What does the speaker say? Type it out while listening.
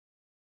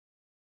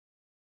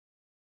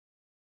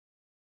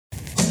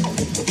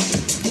Welcome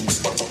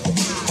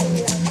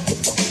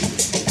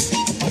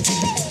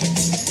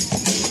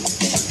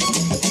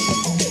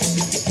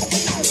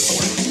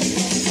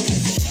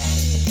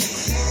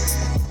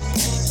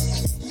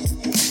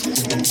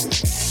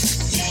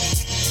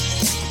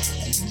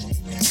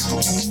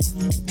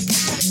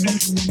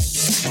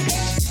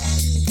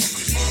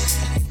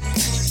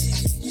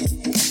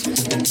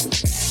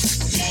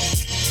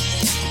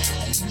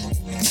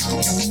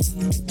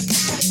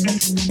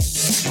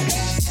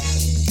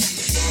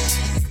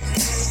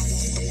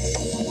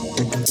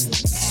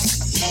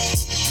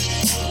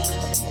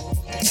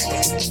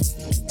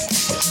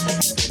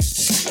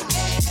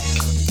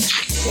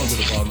to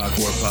the Ball Not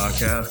Court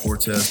podcast.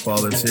 Cortez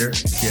Fathers here.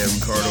 Kevin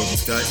Carter over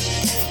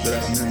Skype. Good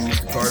afternoon,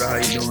 Mr. Carter. How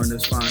you doing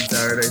this fine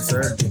Saturday,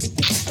 sir?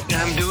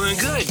 I'm doing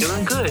good.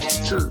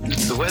 So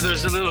the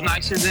weather's a little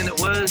nicer than it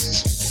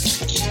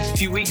was a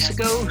few weeks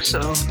ago.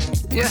 So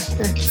yeah,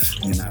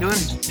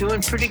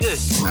 doing pretty good.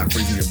 You're not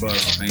freezing your butt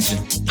off, ain't you?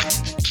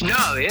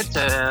 No, it's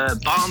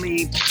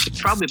balmy.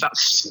 It's probably about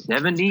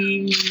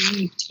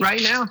 70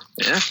 right now.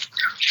 Yeah,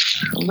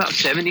 about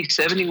 70,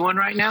 71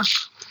 right now.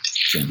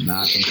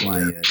 Cannot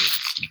complain yet.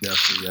 It's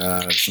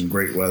definitely some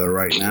great weather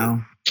right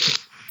now.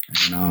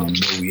 And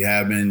what we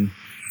have been,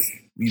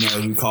 we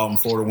call them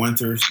Florida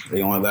winters.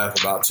 They only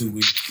last about 2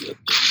 weeks.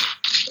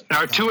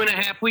 Our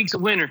 2.5 weeks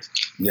of winter.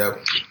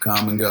 Yep,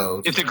 come and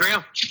go. If the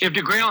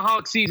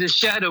groundhog sees his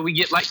shadow, we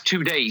get like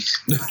 2 days,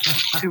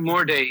 2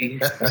 more days.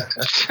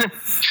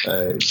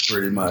 Hey,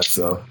 pretty much.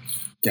 So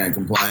can't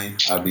complain.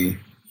 I'll be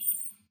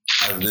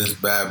out of this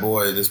bad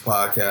boy, this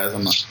podcast.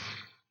 I'm gonna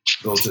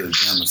go to the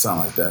gym or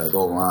something like that.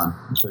 Go run.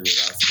 Figure it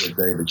out. It's a good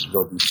day to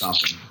go do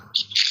something.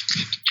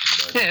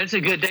 But, yeah, it's a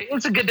good day.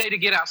 It's a good day to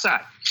get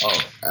outside. Oh,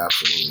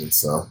 absolutely.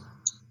 So,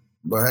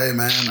 but hey,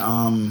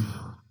 man.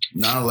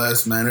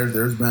 Nonetheless, man,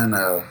 there's been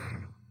an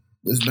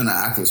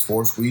active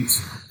sports weeks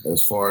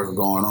as far as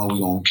going on. We're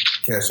gonna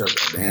catch up at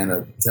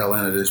the tail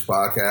end of this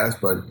podcast.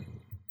 But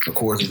of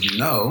course, as you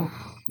know,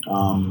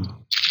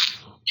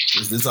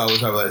 this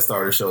always have like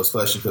start the show,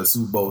 especially because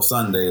Super Bowl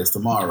Sunday is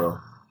tomorrow.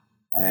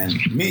 And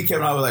me and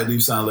Kevin, I would like to do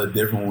something a little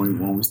different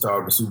when we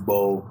start the Super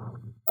Bowl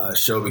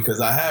show,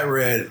 because I had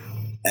read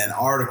an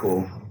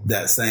article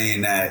that's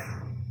saying that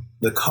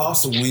the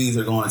cost of wings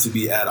are going to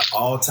be at an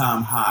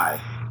all-time high.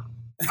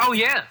 Oh,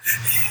 yeah.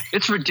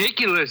 It's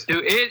ridiculous,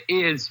 dude. It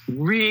is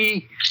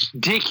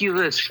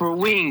ridiculous for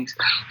wings.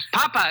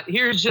 Popeye,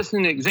 here's just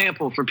an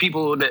example for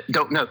people that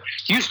don't know.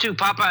 Used to,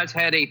 Popeyes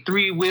had a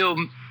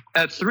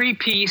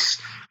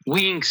three-piece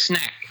wing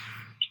snack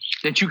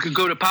that you could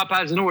go to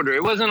Popeyes and order.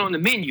 It wasn't on the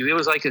menu. It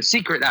was like a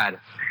secret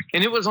item.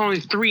 And it was only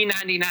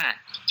 $3.99.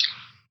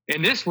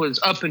 And this was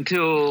up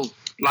until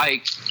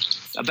like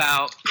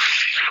about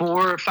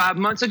 4 or 5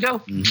 months ago.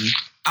 Mm-hmm.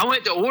 I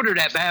went to order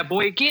that bad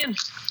boy again.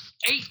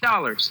 $8.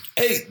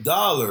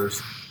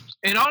 $8.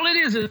 And all it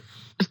is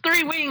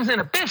 3 wings and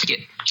a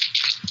biscuit.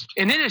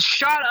 And it has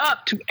shot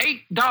up to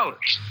 $8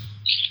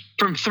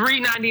 from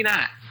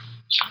 $3.99.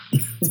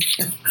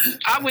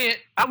 I went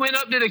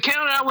up to the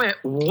counter. I went,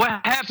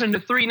 what happened to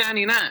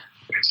 $3.99?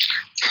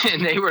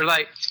 And they were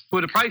like,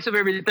 well, the price of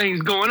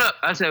everything's going up.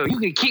 I said, well, you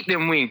can keep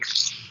them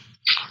wings.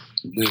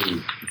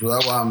 Dude,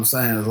 that's what I'm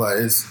saying. Is like,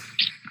 it's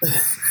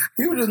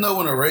people just know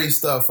when to raise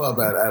stuff up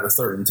at a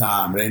certain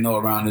time. They know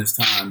around this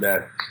time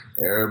that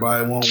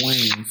everybody want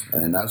wings,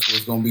 and that's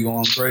what's going to be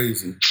going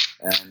crazy.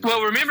 And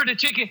well, remember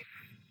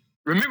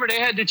they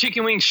had the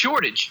chicken wing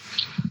shortage.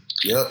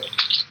 Yep.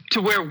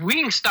 To where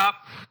Wingstop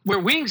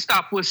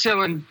was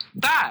selling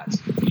thighs.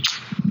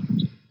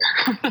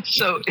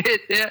 So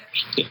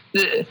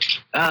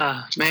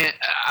man,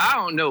 I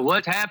don't know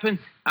what's happened.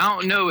 I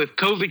don't know if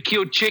COVID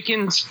killed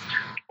chickens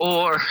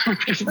or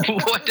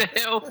what the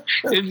hell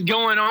is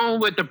going on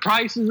with the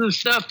prices of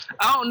stuff.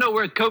 I don't know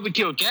where COVID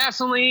killed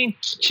gasoline,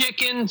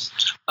 chickens.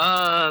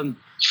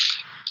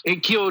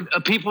 It killed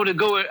people to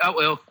go.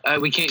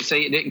 We can't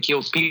say it didn't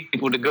kill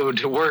people to go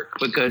to work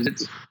because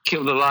it's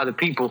killed a lot of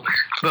people.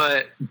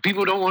 But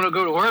people don't want to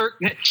go to work.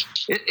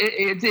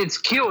 It's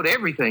killed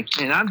everything,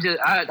 and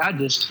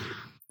it's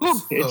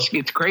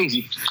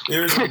crazy.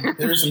 There's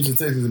some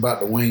statistics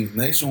about the wings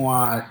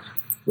nationwide.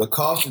 The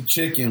cost of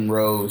chicken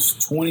rose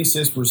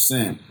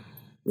 26%,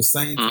 the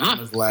same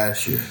time as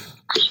last year.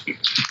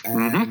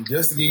 And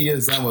just to give you an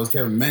example, as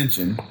Kevin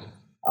mentioned.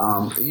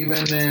 Even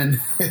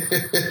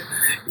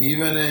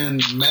in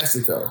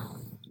Mexico,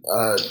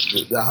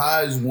 the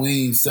highest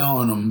wings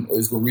selling them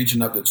is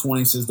reaching up to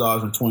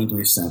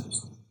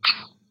 $26.23.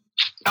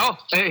 Oh,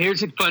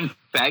 here's a fun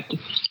fact: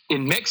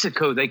 in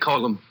Mexico, they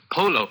call them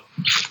polo.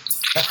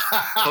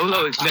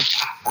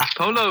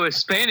 Polo is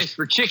Spanish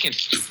for chicken.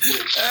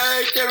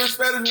 Hey, Kevin,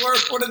 Spanish word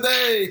for the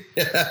day.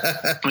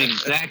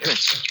 Exactly.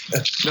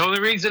 The only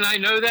reason I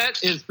know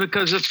that is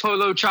because of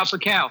Polo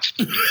Tropical.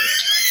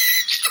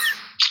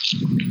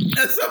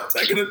 As I'm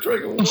taking a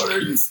drink of water,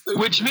 you stupid.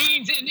 Which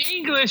means in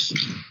English,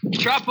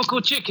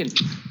 tropical chicken.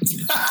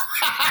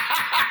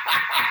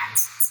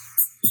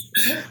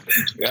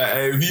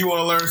 Hey, if you want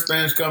to learn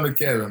Spanish, come to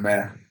Kevin,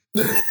 man.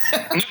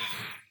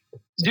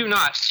 Do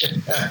not.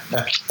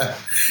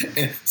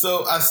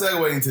 So I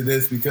segue into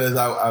this because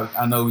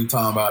I know we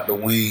talking about the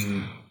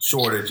wing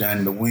shortage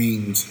and the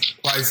wings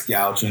price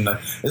gouging.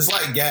 It's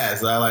like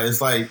gas.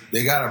 It's like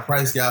they got to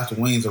price gouge the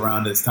wings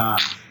around this time.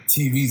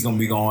 TV's gonna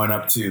be going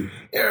up too.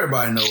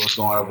 Everybody knows what's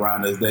going up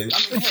around this day.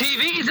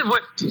 TVs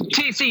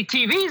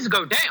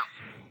go down.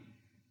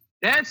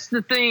 That's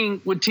the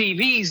thing with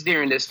TVs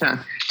during this time.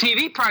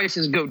 TV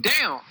prices go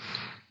down,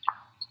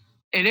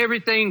 and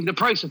everything. The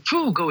price of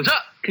food goes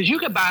up because you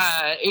could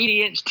buy an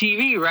 80-inch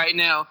TV right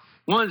now.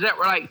 Ones that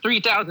were like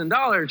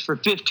 $3,000 for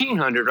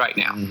 $1,500 right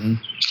now. Mm-hmm.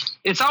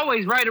 It's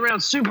always right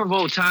around Super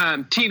Bowl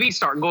time. TVs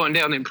start going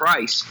down in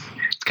price.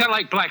 It's kind of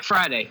like Black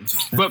Friday,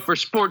 but for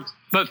sports.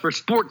 But for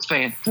sports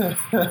fans.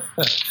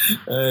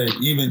 Hey,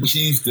 even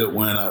cheese dip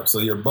went up. So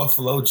your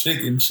buffalo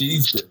chicken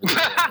cheese dip went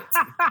up.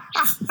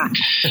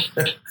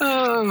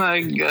 Oh,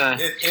 my God.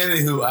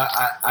 Anywho,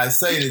 I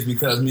say this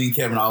because me and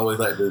Kevin always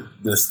like to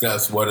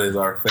discuss what is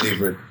our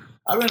favorite.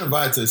 I've been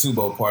invited to the Super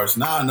Bowl party. So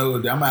now I know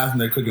I'm asking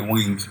they're cooking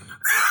wings.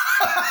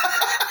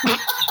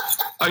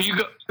 Are you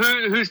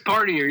whose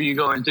party are you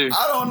going to?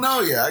 I don't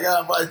know yet. I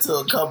got invited to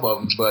a couple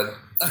of them, but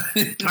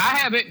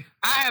I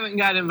haven't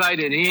got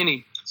invited to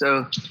any.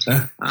 So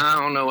I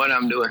don't know what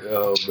I'm doing.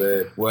 Oh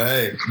man! Well,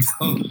 hey,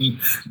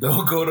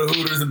 don't go to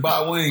Hooters and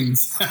buy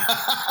wings. No,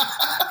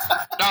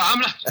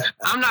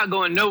 I'm not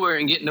going nowhere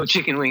and getting no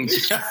chicken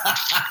wings.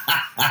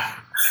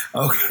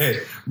 Okay,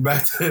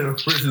 back to the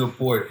original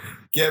point.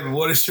 Kevin,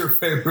 what is your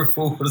favorite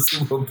food for the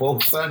Super Bowl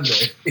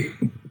Sunday?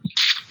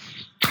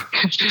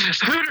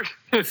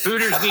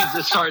 Hooters needs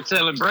to start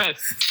selling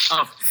breasts.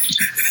 Oh.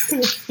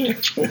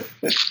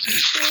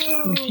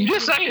 I'm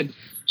just saying.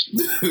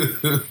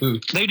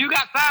 They do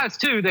got thighs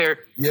too there.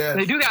 Yeah,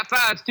 they do got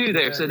thighs too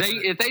there. Yeah. So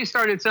if they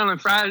started selling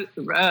thighs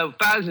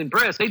and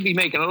breasts, they'd be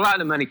making a lot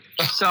of money.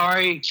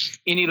 Sorry,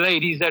 any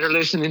ladies that are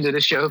listening to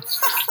the show.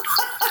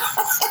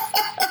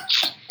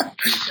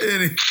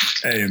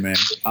 Hey man.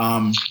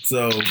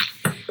 So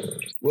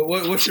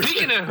what's your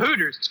Speaking of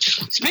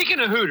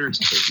Hooters,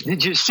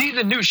 did you see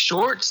the new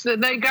shorts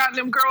that they got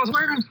them girls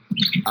wearing?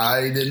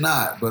 I did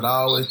not, but I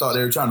always thought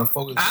they were trying to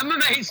focus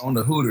on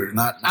the Hooters.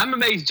 I'm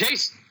amazed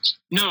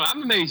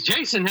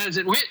Jason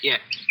hasn't went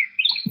yet.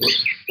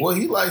 Well,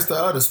 he likes the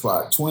other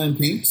spot, Twin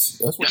Peaks.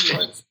 That's what he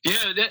likes.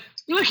 Yeah,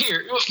 look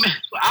here.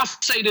 I'll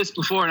say this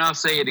before and I'll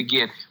say it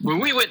again. When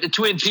we went to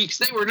Twin Peaks,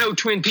 there were no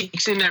Twin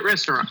Peaks in that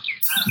restaurant.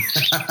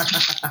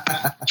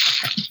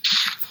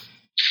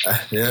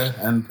 Yeah,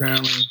 and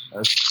apparently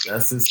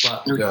that's his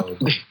spot to go.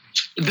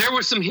 There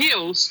were some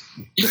hills.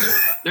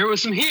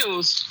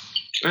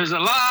 There's a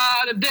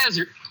lot of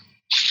desert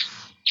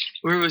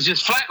where it was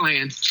just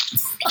flatland.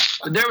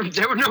 But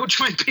there were no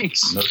Twin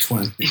Peaks. No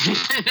Twin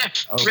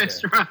Peaks.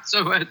 Restaurants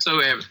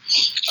whatsoever.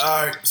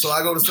 All right, so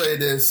I go to say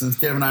this. Since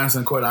Kevin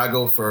Anderson quit, I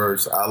go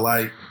first. I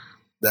like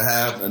to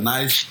have a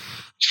nice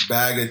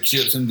bag of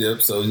chips and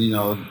dip. So,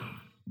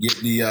 get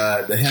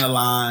the henna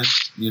line,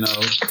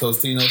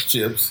 Tostino's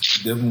chips,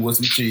 dip them with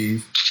some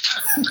cheese.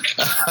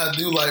 I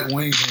do like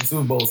wings on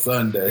Super Bowl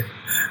Sunday.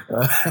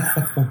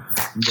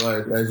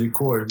 But as you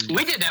quoted,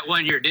 we did that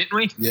one year, didn't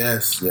we?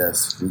 Yes,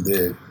 we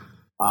did.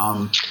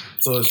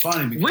 So it's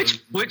funny because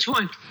which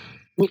one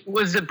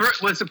was the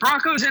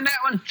Broncos in that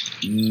one?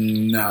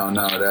 No,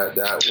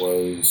 that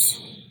was.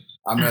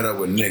 I met up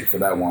with Nick for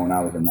that one when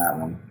I was in that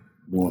one.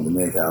 We went to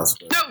Nick house.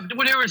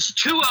 No, there was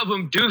two of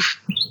them, doof.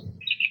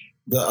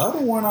 The other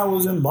one I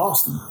was in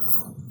Boston.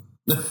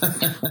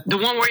 The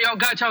one where y'all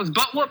got y'all's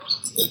butt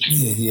whooped?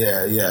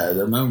 Yeah.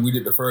 Remember we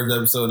did the first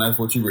episode, and that's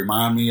what you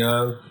remind me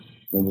of.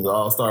 It was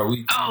All-Star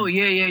Week. Oh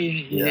yeah.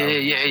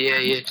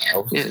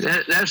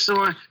 That's the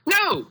one.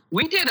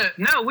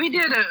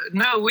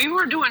 We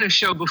were doing a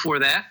show before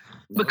that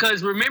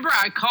because remember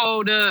I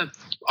called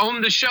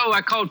on the show.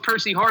 I called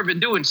Percy Harvin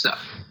doing stuff.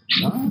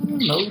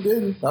 No, we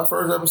didn't. Our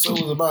first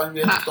episode was about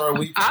the All-Star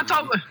Week. I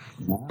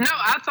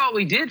thought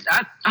we did.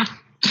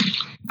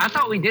 I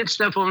thought we did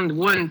stuff on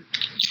one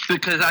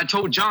because I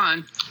told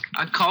John.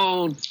 I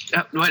called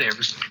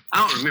whatever.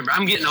 I don't remember.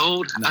 I'm getting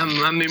old. No.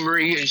 My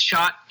memory is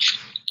shot.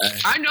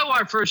 I know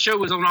our first show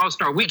was on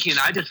All-Star Weekend.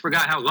 I just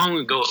forgot how long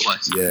ago it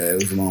was. Yeah, it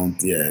was long.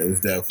 Yeah, it was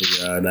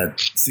definitely that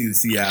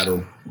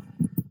Seattle,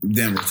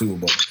 Denver Super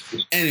Bowl.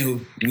 Anywho,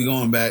 we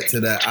going back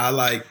to that. I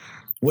like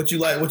what you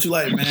like,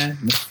 man.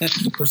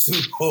 For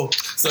Super Bowl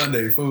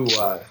Sunday, food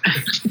wise.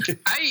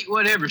 I eat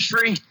whatever's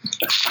free.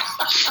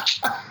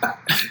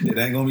 It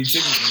ain't gonna be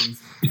chicken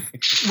wings.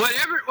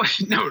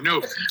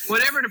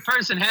 Whatever the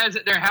person has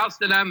at their house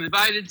that I'm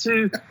invited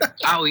to,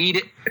 I'll eat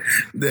it.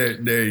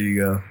 There you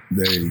go.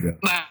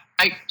 But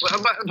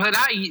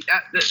I eat.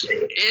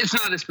 It's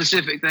not a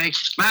specific thing.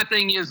 My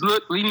thing is,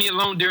 look, leave me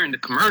alone during the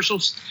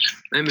commercials.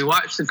 Let me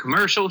watch the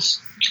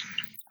commercials.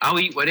 I'll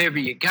eat whatever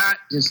you got.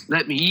 Just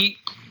let me eat.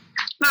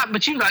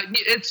 But you like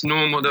it's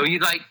normal though. You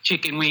like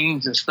chicken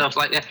wings and stuff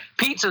like that.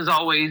 Pizza's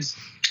always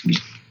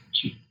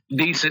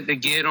decent to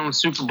get on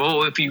Super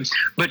Bowl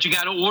but you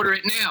got to order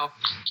it now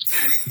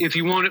if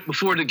you want it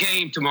before the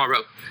game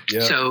tomorrow.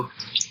 Yep. So,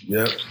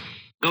 yep.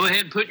 Go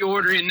ahead and put your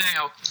order in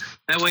now.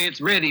 That way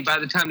it's ready by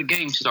the time the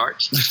game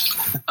starts.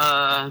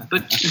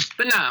 But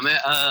nah, man.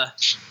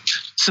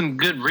 Some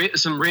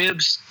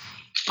ribs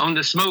on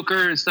the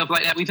smoker and stuff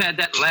like that. We've had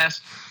that the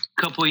last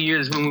couple of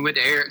years when we went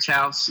to Eric's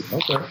house.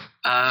 Okay.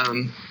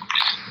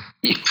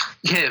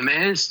 Yeah,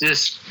 man. It's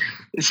just.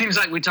 It seems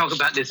like we talk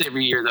about this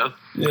every year, though.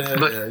 Yeah,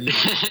 but,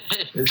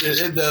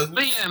 It does.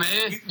 But yeah,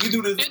 man. We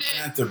do this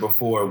answer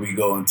before we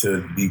go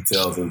into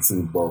details of the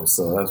Super Bowl,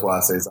 so that's why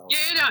I say something.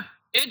 Yeah,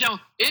 it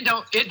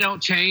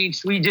don't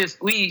change.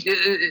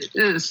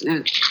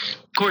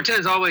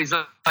 Cortez always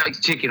likes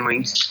chicken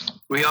wings.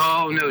 We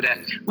all know that.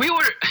 We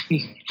order.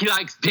 He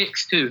likes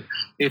dicks too.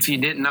 If you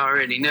didn't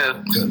already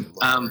know.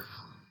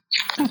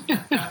 Isn't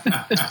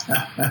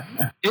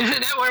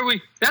that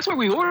where that's where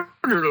we ordered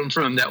them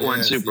from that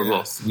one Super Bowl?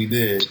 Yes, we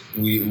did.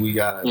 We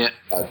got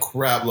a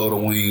crap load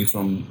of wings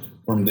from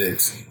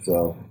Dick's.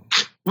 So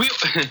we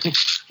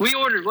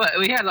ordered what?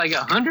 We had like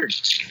 100.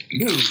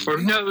 Dude. Or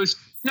no,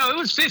 it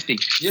was 50.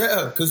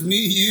 Yeah, because me,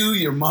 you,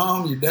 your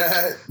mom, your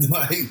dad,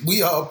 like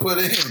we all put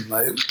in.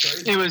 Like it was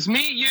crazy. It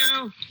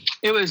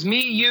was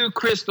me, you,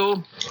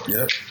 Crystal.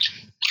 Yep.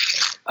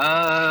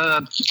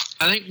 I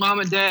think mom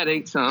and dad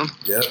ate some.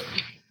 Yep.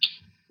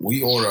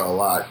 We order a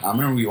lot. I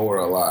remember we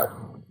order a lot.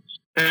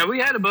 Yeah, we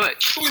had a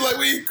bunch.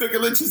 We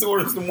cooking. Let's just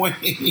order some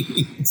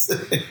wings.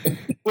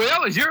 Well, that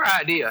was your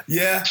idea.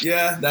 Yeah.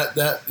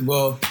 That.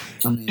 Well,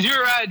 I mean,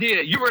 your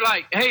idea. You were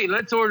like, "Hey,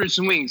 let's order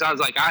some wings." I was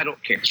like, "I don't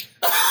care."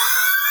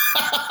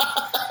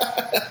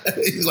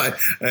 He's like,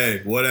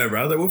 "Hey, whatever."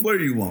 I was like, "What flavor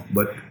do you want?"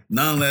 But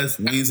nonetheless,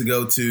 wings to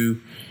go to.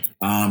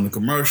 The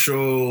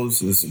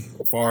commercials is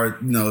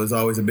is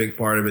always a big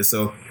part of it.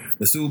 So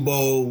the Super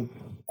Bowl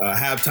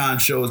halftime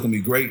show is going to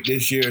be great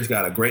this year. It's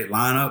got a great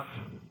lineup.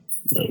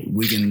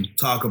 We can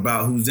talk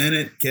about who's in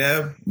it.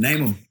 Kev,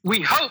 name them.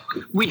 We hope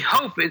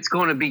it's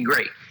going to be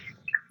great.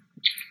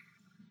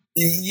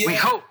 Yeah. We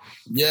hope.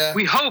 Yeah.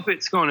 We hope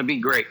it's going to be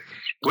great.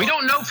 We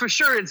don't know for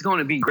sure it's going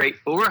to be great,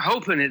 but we're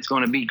hoping it's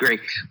going to be great.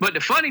 But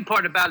the funny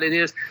part about it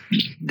is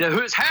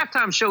his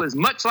halftime show is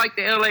much like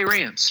the LA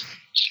Rams.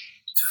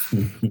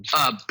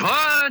 A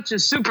bunch of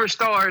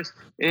superstars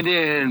and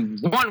then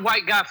one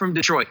white guy from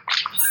Detroit.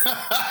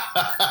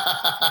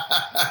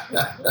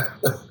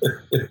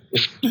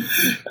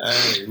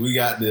 Hey, we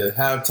got the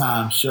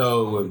halftime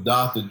show with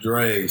Dr.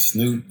 Dre,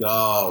 Snoop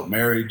Dogg,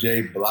 Mary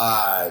J.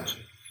 Blige,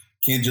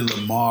 Kendrick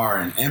Lamar,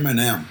 and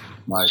Eminem.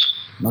 Like,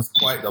 that's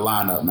quite the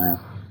lineup, man.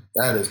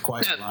 That is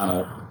quite the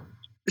lineup.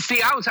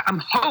 See,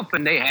 I'm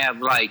hoping they have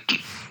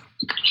like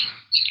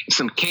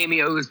some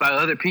cameos by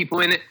other people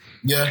in it.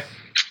 Yeah.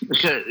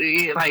 Because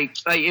like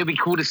it'd be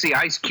cool to see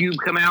Ice Cube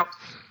come out.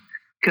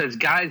 Because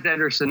guys that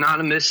are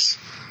synonymous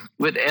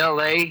with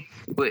LA,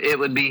 it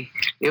would be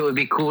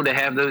cool to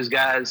have those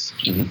guys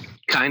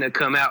kind of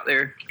come out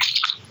there.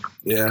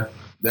 Yeah,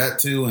 that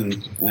too,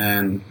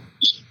 and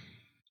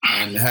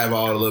have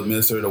all the little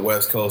Mister the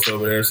West Coast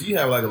over there. So you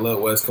have like a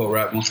little West Coast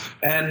rap one,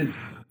 and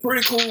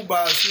pretty cool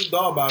by Snoop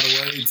Dogg, by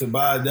the way, to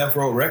buy Death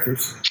Row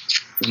Records.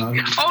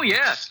 Oh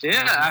yeah,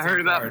 I heard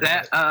about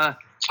that.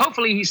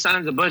 Hopefully he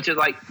signs a bunch of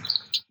like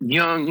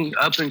young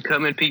up and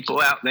coming people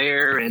out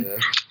there and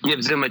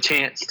gives them a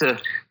chance to,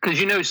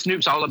 because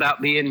Snoop's all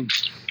about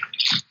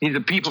he's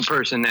a people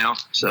person now,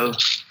 so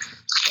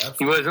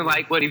he wasn't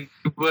like what he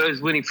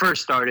was when he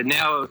first started.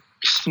 Now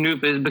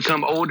Snoop has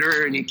become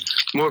older and he's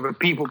more of a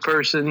people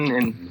person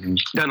and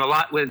he's done a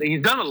lot with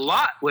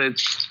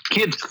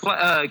kids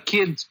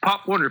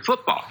Pop Warner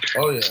football.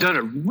 Oh yeah, he's done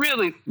a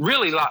really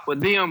lot with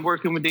them,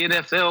 working with the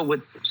NFL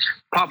with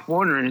Pop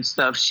Warner and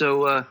stuff.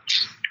 So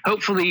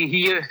hopefully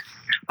he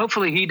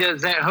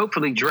does that.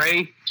 Hopefully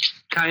Dre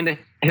kind of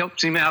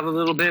helps him out a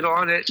little bit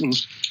on it, and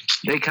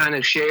they kind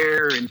of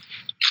share and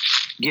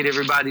get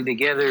everybody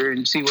together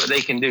and see what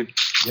they can do.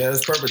 Yeah,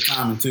 it's perfect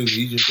timing too.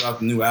 He just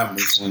dropped a new album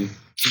recently.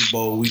 Super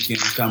Bowl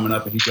weekend is coming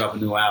up, and he dropped a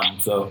new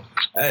album. So,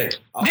 hey,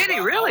 did he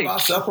really?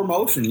 Self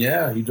promotion,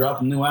 yeah. He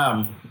dropped a new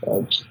album.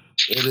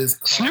 It is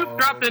called, Snoop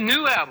dropped a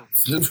new album.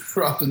 Snoop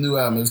dropped a new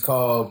album. It's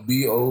called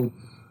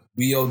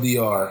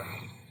BODR.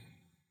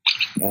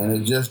 And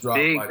it just dropped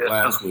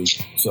last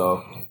week.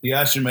 So he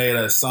actually made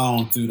a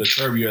song to the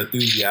Curb Your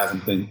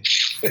Enthusiasm thing.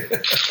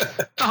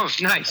 Oh,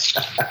 nice.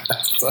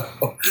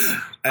 So,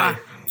 hey,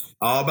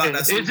 all about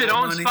that. Is it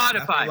on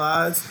Spotify?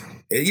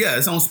 Yeah,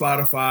 it's on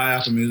Spotify,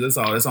 Apple Music.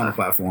 It's on the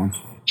platforms.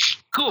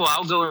 Cool.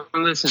 I'll go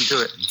and listen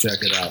to it.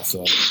 Check it out.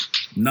 So,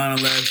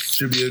 nonetheless,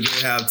 should be a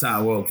great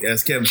halftime. Well,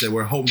 as Kevin said,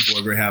 we're hoping for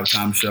a great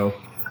halftime show.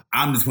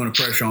 I'm just putting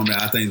pressure on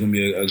that. I think it's going to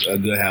be a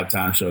good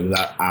halftime show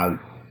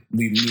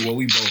because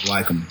we both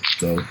like them.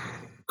 So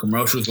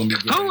commercials gonna be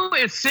great. Who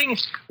is singing?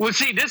 Well,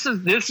 see, this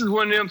is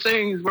one of them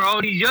things where all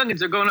these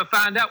youngins are going to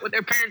find out what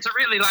their parents are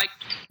really like.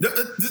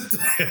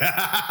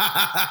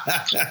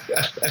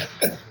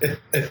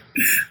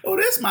 Oh,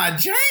 that's my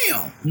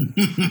jam.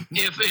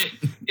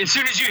 As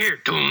soon as you hear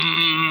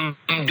doom,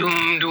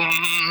 doom, doom,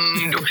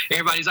 doom,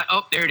 everybody's like,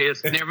 oh, there it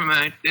is. Never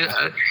mind.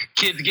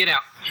 Kids, get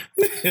out.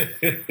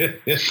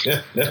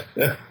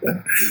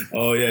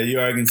 Oh yeah, you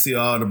already can see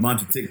all the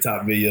bunch of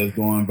TikTok videos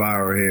going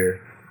viral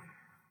here.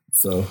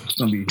 So it's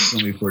gonna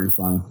be pretty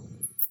fun.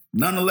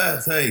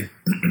 Nonetheless, hey,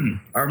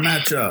 our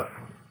matchup.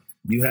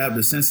 You have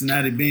the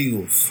Cincinnati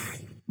Bengals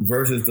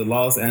versus the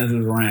Los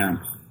Angeles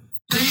Rams.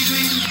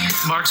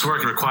 Mark's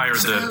work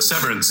requires the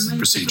severance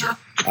procedure.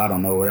 I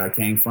don't know where that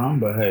came from,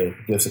 but hey,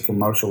 just a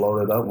commercial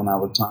loaded up when I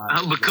was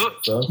trying. But cool.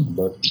 Stuff,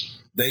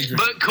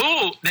 but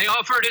cool. They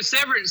offered a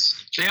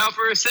severance. They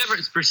offer a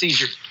severance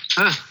procedure.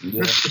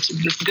 Yeah.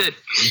 That's good.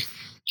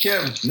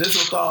 Kevin,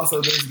 initial thoughts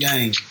of this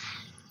game.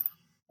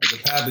 The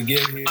path to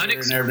get here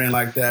and everything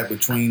like that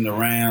between the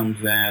Rams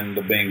and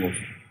the Bengals.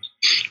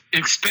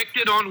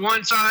 Expected on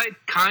one side,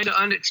 kind of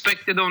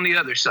unexpected on the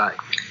other side.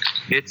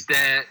 It's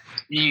that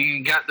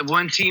you got the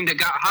one team that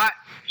got hot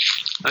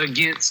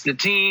against the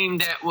team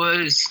that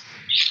was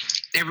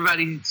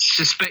everybody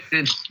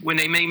suspected when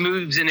they made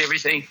moves and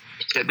everything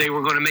that they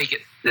were going to make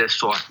it this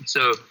far.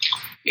 So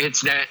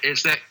it's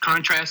that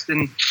contrast,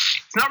 and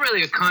it's not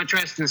really a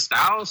contrast in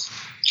styles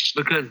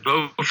because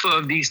both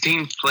of these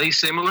teams play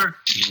similar.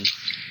 Mm-hmm.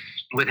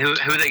 With who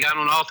they got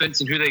on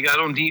offense and who they got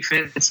on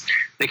defense,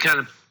 they kind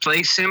of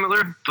play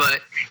similar. But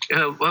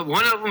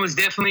one of them was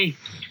definitely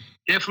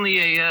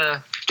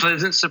a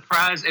pleasant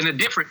surprise and a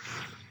different.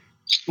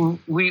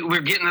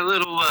 We're getting a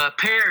little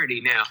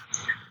parity now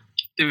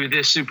through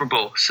this Super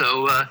Bowl,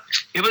 so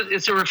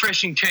it's a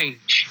refreshing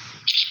change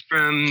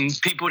from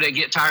people that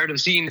get tired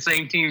of seeing the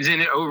same teams in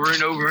it over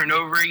and over and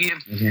over again,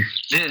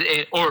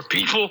 mm-hmm. Or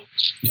people,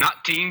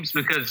 not teams,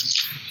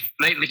 because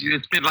lately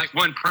it's been like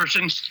one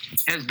person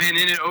has been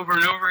in it over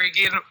and over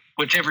again,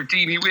 whichever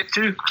team he went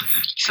to.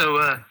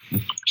 So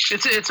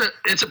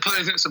it's a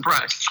pleasant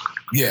surprise.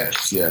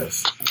 Yes.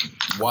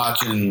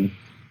 Watching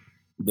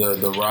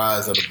the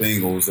rise of the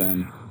Bengals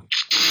and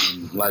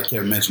like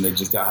Kevin mentioned, they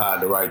just got hot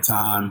at the right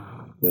time.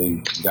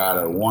 They got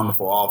a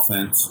wonderful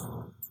offense.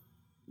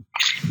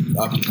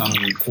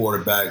 Up-and-coming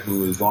quarterback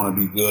who is going to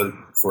be good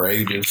for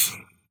ages.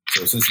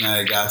 So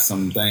Cincinnati got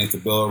some things to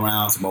build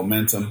around, some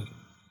momentum.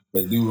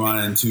 They do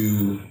run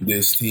into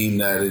this team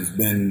that has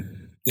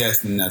been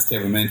destined, as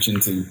Kevin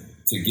mentioned, to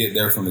get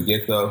there from the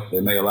get-go. They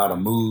made a lot of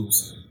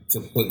moves to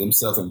put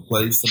themselves in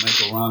place to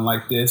make a run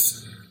like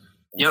this.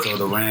 And yep. So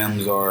the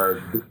Rams are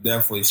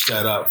definitely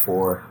set up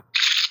for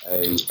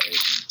to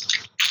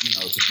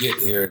get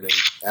here. They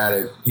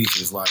added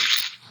pieces like,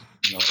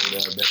 Odell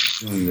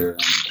Beckham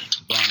Jr.,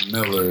 Von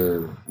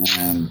Miller,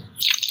 and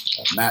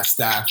Matt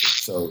Stafford.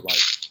 So,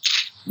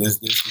 this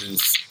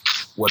is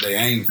what they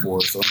aim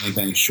for. So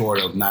anything short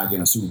of not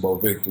getting a Super Bowl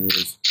victory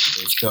is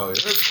failure.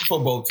 It's for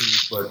both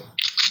teams, but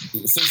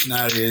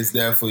Cincinnati is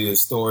definitely a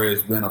story.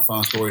 It's been a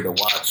fun story to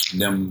watch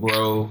them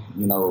grow.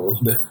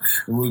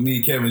 With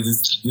me, Kevin,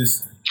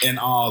 just in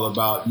all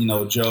about,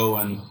 Joe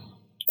and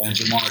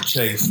Jamar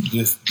Chase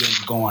just them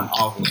going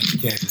off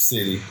against Kansas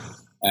City.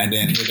 And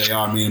then here they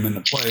are meeting them in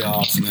the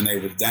playoffs, and then they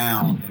were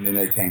down, and then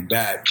they came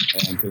back.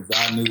 And because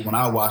I knew when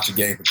I watched the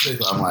game in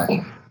particular, I'm like,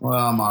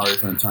 well, I'm already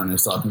going to turn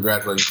this off.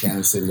 Congratulations,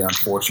 Kansas City.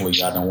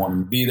 Unfortunately, I don't want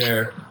them to be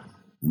there.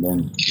 And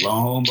then,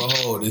 lo and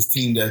behold, this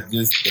team that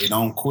they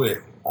don't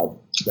quit. I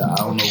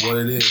don't know what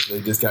it is. They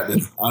just got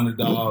this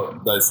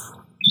underdog, this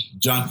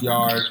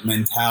junkyard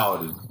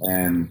mentality.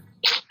 And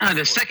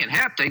the second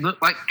half, they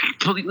looked like a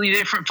completely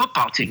different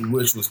football team.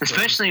 Which was crazy.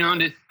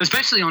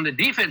 especially on the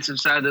defensive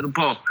side of the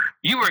ball.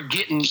 You were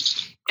getting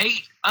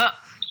 8 up.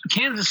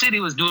 Kansas City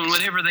was doing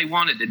whatever they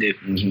wanted to do.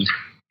 Mm-hmm.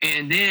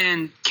 And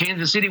then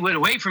Kansas City went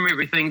away from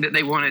everything that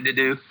they wanted to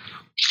do.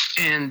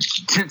 And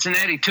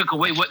Cincinnati took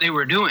away what they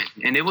were doing.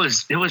 And it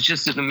was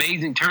just an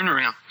amazing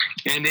turnaround.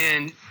 And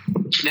then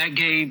that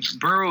gave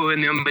Burrow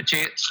and them a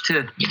chance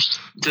to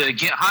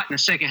get hot in the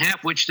second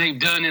half, which they've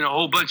done in a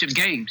whole bunch of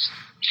games.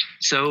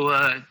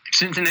 So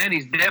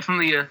Cincinnati's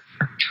definitely a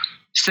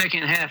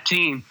second half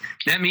team.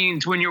 That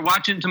means when you're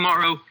watching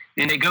tomorrow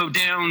and they go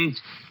down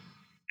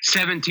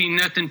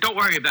 17-0, don't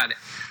worry about it.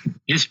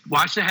 Just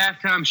watch the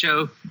halftime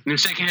show, and the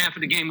second half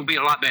of the game will be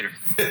a lot better.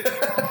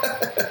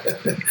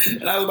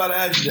 And I was about to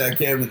ask you that,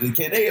 Kevin.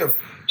 Can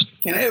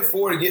they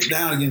afford to get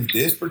down against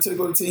this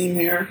particular team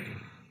here?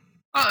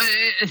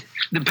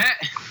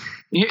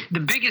 The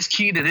biggest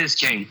key to this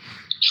game,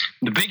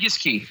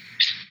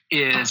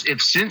 is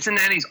if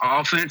Cincinnati's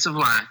offensive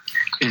line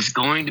is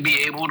going to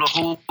be able to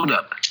hold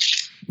up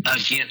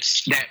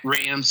against that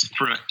Rams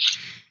front.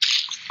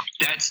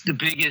 That's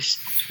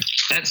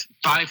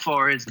by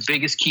far is the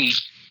biggest key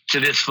to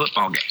this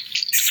football game.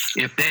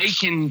 If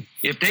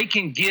they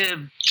can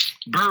give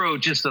Burrow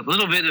just a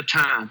little bit of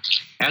time,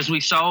 as we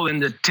saw in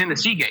the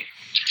Tennessee game,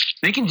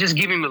 they can just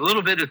give him a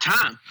little bit of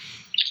time.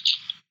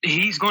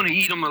 He's going to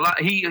eat them a lot.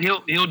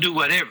 He'll do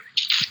whatever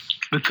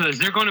because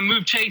they're going to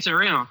move Chase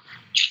around.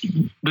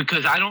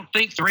 Because I don't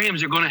think the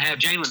Rams are going to have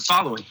Jalen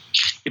following.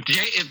 If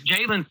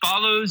Jalen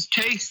follows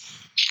Chase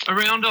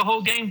around the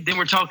whole game, then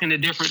we're talking a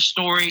different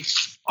story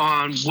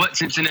on what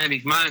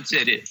Cincinnati's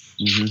mindset is.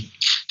 Mm-hmm.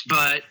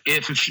 But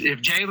if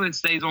Jalen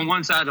stays on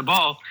one side of the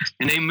ball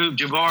and they move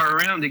Jabbar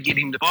around to get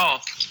him the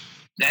ball,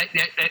 that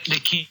the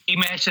key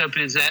matchup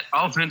is that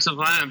offensive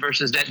line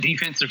versus that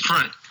defensive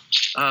front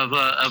of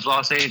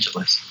Los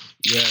Angeles.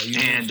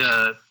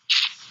 Yeah,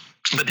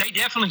 But they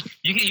definitely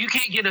you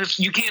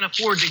can't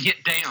afford to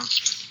get down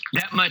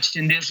that much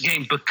in this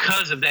game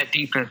because of that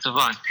defensive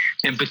line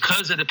and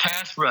because of the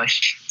pass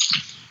rush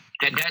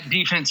that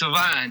defensive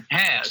line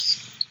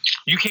has.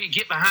 You can't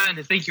get behind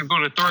and think you're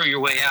going to throw your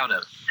way out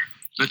of it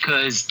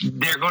because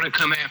they're going to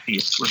come after you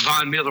with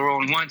Von Miller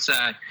on one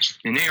side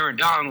and Aaron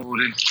Donald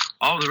and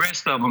all the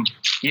rest of them.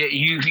 Yeah,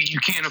 you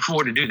can't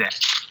afford to do that.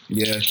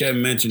 Yeah,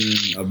 Kevin mentioned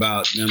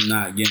about them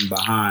not getting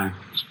behind.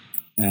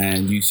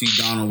 And you see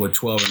Donald with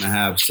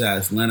 12.5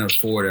 sacks. Leonard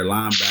Ford, their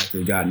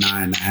linebacker, got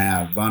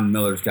 9.5. Von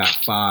Miller's got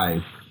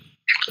 5.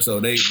 So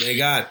they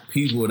got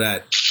people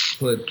that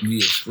put the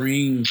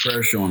extreme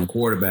pressure on the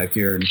quarterback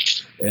here.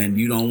 And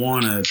you don't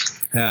want to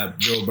have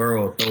Joe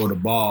Burrow throw the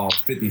ball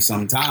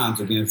 50-some times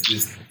against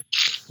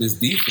this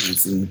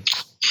defense. And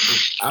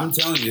I'm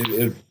telling you,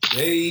 if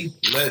they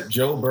let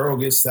Joe Burrow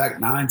get sacked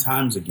 9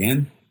 times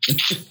again,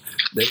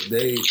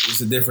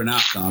 it's a different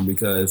outcome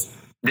because –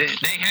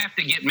 They have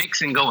to get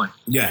Mixon going.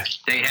 Yeah.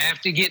 They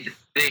have to get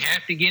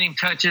him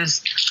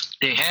touches.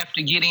 They have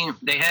to get him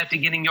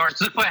yards.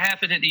 Look what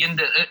happened at the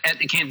end at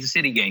the Kansas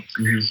City game.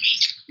 Mm-hmm.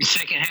 The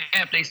second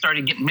half, they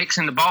started getting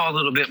Mixon the ball a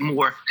little bit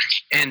more,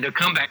 and the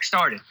comeback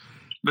started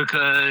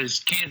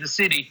because Kansas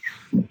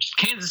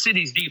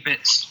City's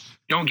defense.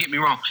 Don't get me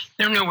wrong,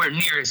 they're nowhere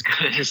near as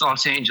good as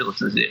Los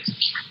Angeles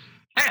is.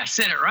 Hey, I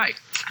said it right.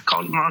 I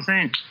called them Los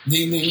Angeles.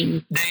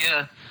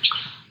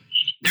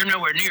 They're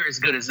nowhere near as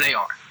good as they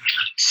are.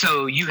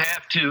 So you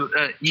have to.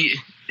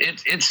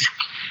 It's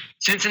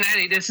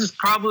Cincinnati. This is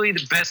probably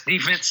the best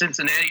defense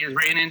Cincinnati has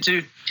ran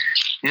into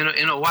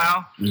in a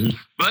while. Mm-hmm.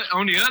 But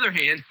on the other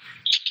hand,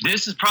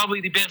 this is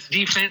probably the best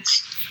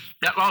defense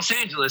that Los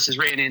Angeles has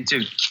ran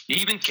into.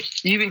 Even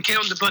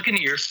counting the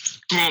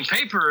Buccaneers, who on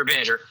paper are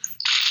better.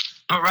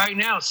 But right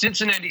now,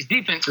 Cincinnati's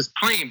defense is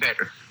playing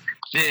better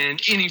than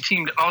any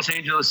team that Los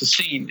Angeles has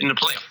seen in the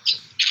playoffs.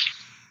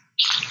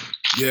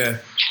 Yeah,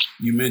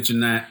 you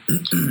mentioned that.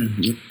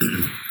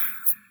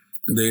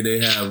 They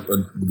have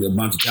a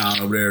bunch of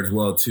talent over there as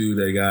well too.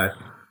 They got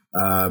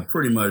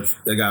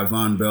they got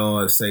Von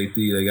Bell at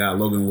safety. They got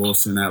Logan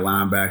Wilson at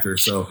linebacker.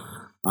 So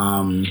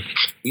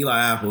Eli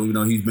Apple,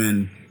 he's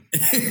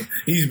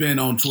been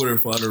on Twitter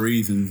for other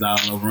reasons. I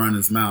don't know, running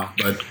his mouth,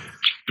 but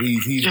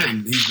he's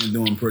been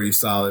doing pretty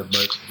solid.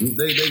 But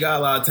they got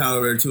a lot of talent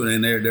over there too,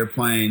 and they're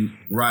playing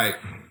right,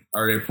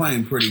 or they're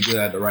playing pretty good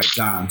at the right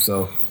time.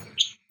 So.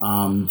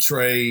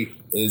 Trey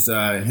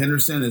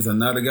Henderson is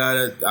another guy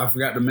that I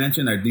forgot to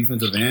mention, their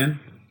defensive end.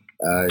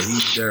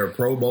 They're a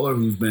Pro Bowler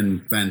who's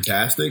been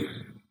fantastic.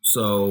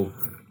 So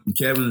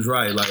Kevin is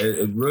right. Like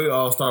it really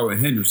all started with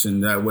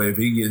Henderson. That way, if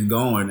he gets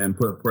going and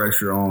put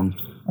pressure on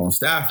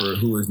Stafford,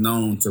 who is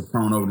known to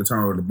turn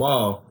over the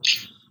ball,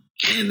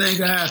 anything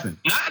can happen.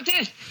 Not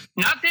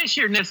this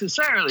year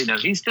necessarily. though.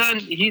 He's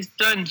done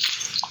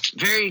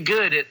very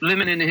good at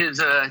limiting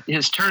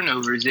his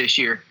turnovers this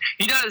year.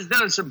 He does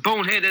some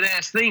boneheaded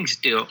ass things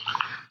still,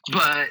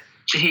 but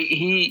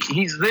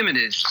he's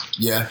limited.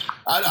 Yeah,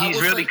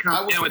 he's really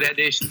come down with that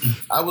issue.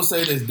 I would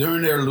say this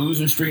during their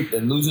losing streak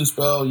and losing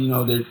spell.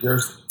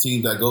 There's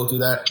teams that go through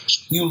that.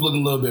 He was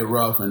looking a little bit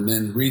rough, and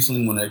then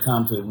recently when they're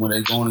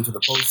going into the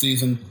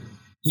postseason,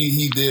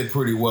 he did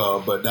pretty well.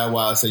 But that's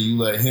why I say you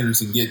let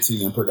Henderson get to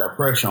you and put that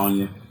pressure on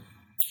you.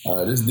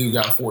 This dude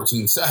got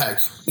 14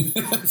 sacks,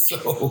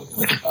 so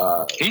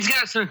he's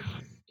got some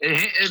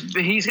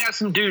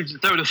dudes to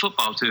throw the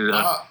football to.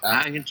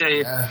 I can tell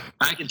you,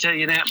 I can tell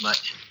you that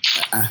much.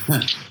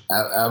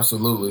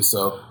 Absolutely.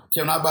 So,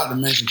 Kevin, I'm about to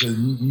mention because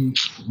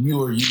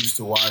you are used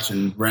to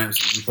watching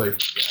Ramsey. You play for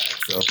the Jags,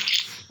 so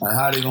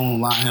how are they going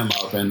to line him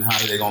up and how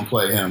are they going to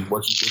play him?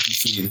 What you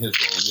see in his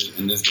role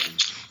in this game?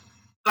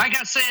 Like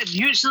I said,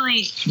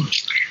 usually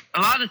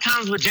a lot of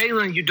times with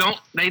Jalen,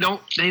 they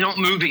don't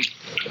move him.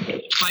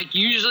 Like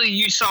usually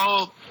you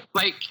saw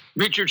like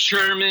Richard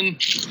Sherman,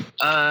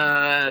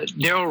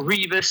 Darrelle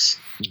Revis,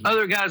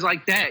 other guys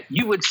like that.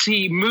 You would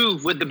see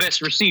move with the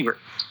best receiver.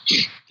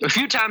 A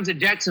few times in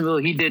Jacksonville,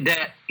 he did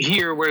that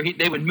here where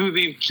they would move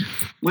him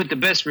with the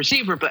best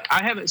receiver, but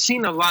I haven't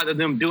seen a lot of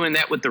them doing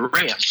that with the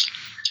Rams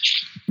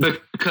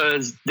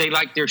because they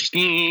like their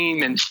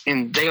scheme and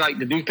they like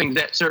to do things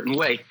that certain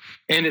way.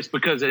 And it's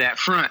because of that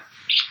front.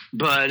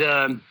 But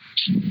I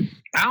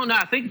don't know.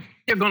 I think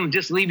they're going to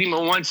just leave him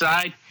on one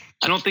side.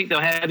 I don't think they'll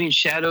have him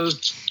shadow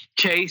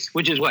Chase,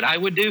 which is what I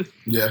would do.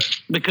 Yeah.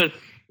 Because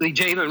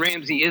Jalen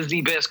Ramsey is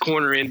the best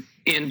corner in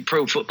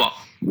pro football.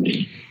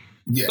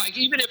 Yeah. Like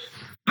even if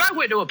I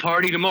went to a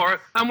party tomorrow,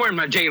 I'm wearing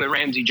my Jalen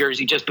Ramsey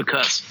jersey just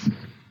because.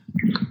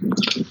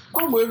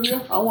 I'm with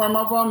you. I'm wearing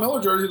my Von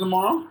Miller jersey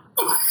tomorrow.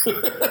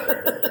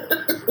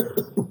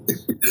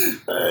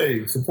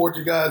 Hey, support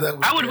your guys.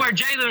 I would wear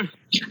Jalen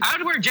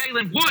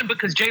one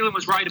because Jalen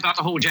was right about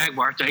the whole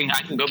Jaguar thing.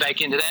 I can go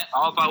back into that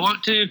all if I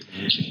want to.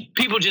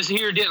 People just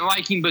here didn't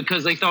like him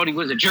because they thought he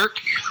was a jerk.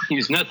 He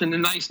was nothing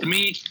nice to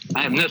me.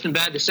 I have nothing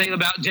bad to say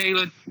about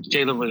Jalen.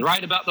 Jalen was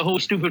right about the whole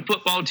stupid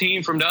football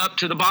team from the up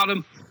to the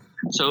bottom.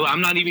 So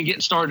I'm not even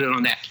getting started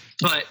on that.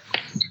 But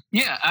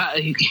yeah,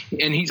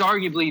 and he's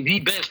arguably the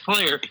best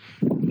player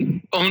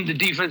on the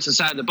defensive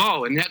side of the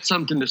ball, and that's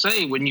something to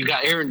say when you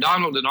got Aaron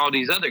Donald and all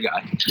these other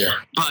guys. Yeah.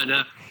 But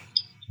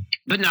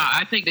no,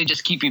 I think they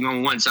just keep him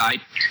on one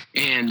side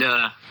and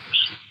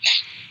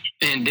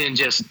then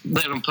just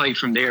let him play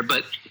from there.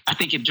 But I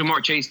think if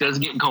Jamar Chase does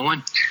get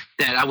going,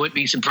 that I wouldn't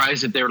be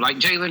surprised if they're like,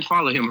 Jalen,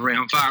 follow him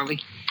around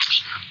finally.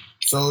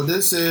 So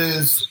this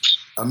is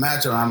a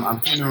matchup. I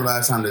can't remember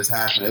last time this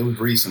happened. It was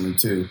recently,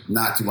 too.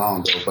 Not too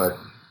long ago, but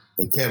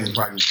Kevin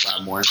probably needs to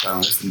provide more insight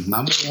on this.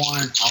 Number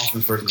one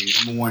offense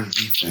versus number one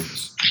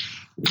defense.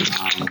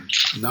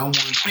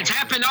 It's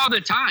happened all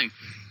the time.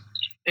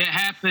 It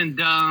happened.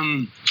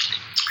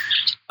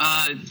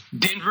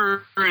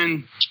 Denver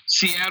and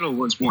Seattle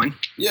was one.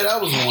 Yeah,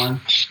 that was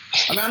one.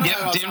 I mean, I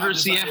know Denver,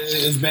 Seattle.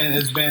 It's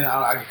been.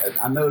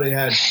 I know they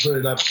had put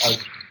it up.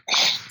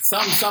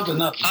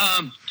 Something up.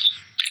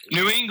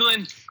 New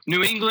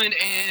England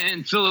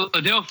and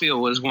Philadelphia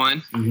was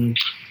one. Mm-hmm.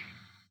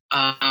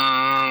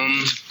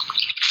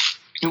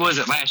 Who was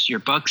it last year?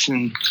 Bucks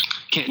and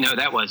no,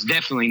 that was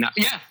definitely not.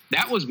 Yeah,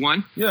 that was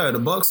one. Yeah, the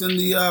Bucks and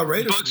the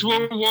Raiders. Bucks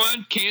were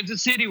one.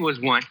 Kansas City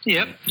was one.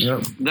 Yep.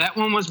 That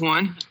one was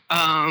one.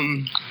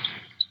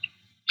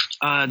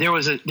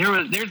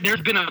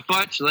 There's been a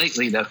bunch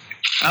lately though.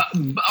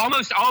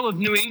 Almost all of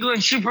New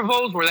England's Super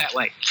Bowls were that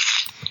way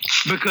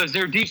because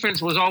their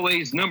defense was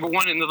always number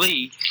one in the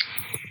league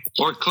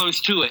or close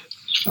to it.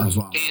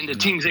 And the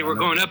teams they were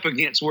going up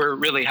against were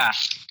really high.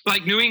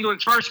 Like New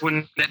England's first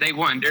one that they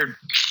won, they're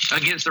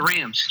against the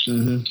Rams.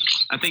 Mm-hmm.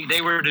 I think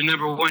they were the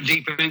number one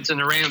defense and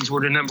the Rams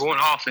were the number one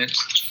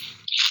offense.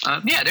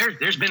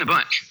 There's been a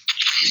bunch.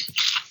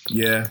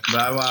 Yeah, but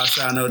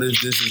I know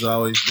this has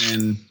always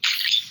been.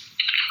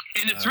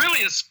 And it's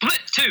really a split,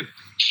 too,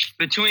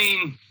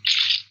 between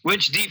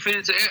which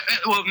defense.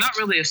 Well, not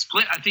really a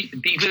split. I think the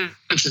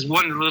defense has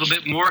won a little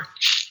bit more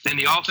than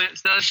the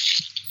offense does.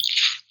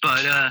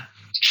 But yeah,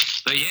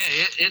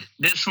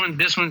 this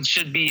one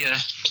should be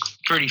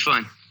pretty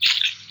fun.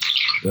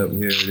 Yep,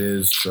 here it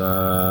is.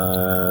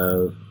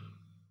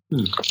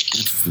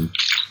 Interesting.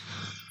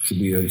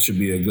 Should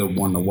be a good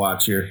one to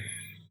watch here.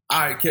 All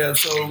right, Kev.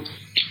 So,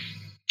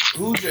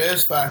 who's your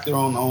S factor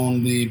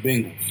on the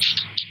Bengals?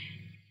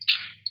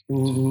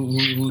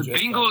 Who's the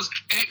Bengals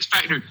X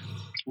factor?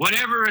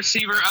 Whatever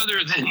receiver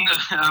other than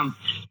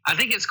I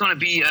think it's going to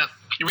be.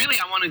 Really,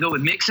 I want to go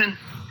with Mixon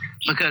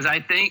because I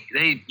think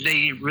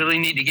they really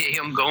need to get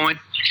him going,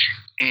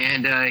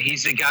 and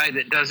he's the guy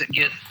that doesn't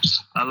get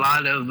a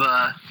lot of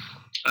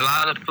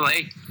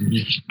play. Mm-hmm.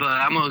 But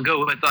I'm going to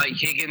go with like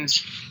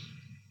Higgins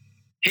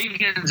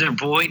or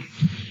Boyd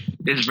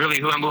is really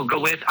who I'm going to go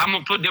with. I'm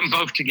going to put them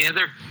both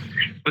together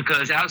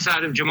because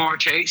outside of Jamar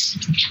Chase,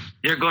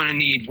 they're going to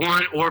need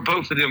one or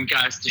both of them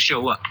guys to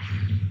show up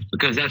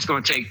because that's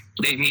going to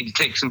they need to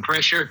take some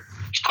pressure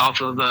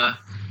off of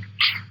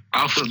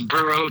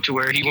Burrow to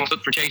where he won't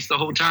look for Chase the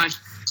whole time,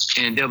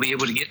 and they'll be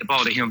able to get the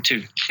ball to him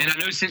too. And I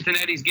know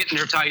Cincinnati's getting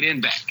their tight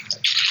end back.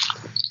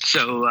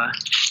 So,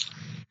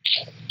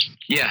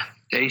 yeah,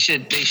 they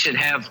should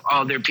have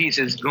all their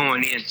pieces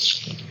going in.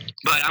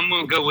 But I'm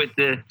going to go with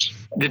the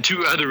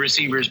two other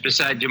receivers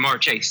beside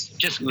Jamar Chase.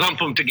 Just lump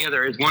them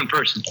together as one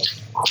person.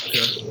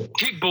 Okay.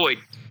 Hig Boyd.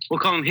 We'll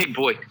call him Hig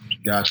Boyd.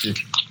 Gotcha.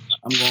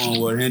 I'm going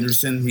with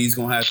Henderson. He's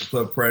going to have to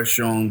put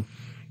pressure on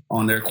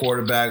their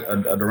quarterback,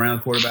 the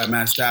Rams quarterback,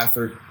 Matt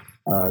Stafford.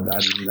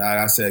 Like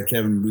I said,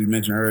 Kevin, we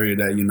mentioned earlier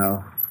that,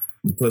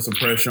 you put some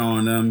pressure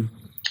on them,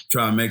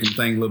 try to make them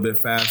think a little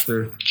bit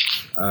faster,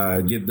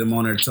 get them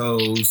on their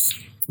toes.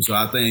 So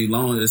I think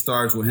it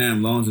starts with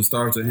him. It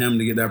starts with him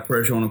to get that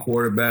pressure on the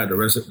quarterback. The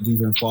rest of the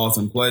defense falls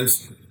in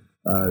place.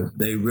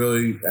 They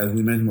really, as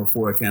we mentioned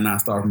before,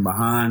 cannot start from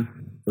behind.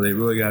 So they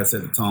really got to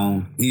set the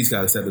tone. He's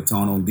got to set the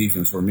tone on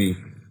defense for me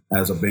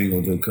as a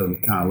Bengal to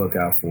kind of look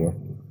out for.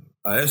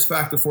 S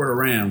factor for the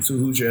Rams.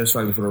 Who's your S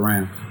factor for the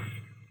Rams?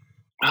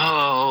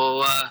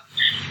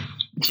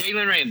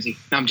 Jalen Ramsey.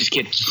 No, I'm just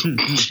kidding.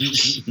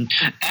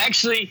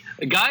 Actually,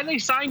 a guy they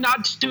signed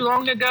not too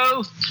long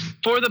ago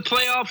for the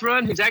playoff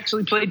run has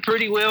actually played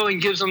pretty well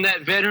and gives them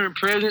that veteran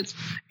presence.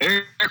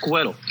 Eric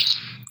Weddle.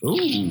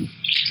 Ooh.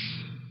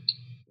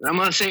 I'm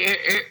gonna say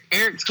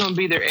Eric's gonna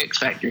be their X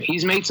factor.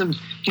 He's made some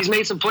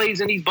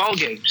plays in these ball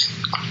games,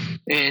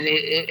 and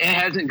it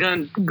hasn't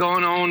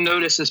gone on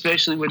notice,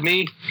 especially with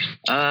me.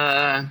 So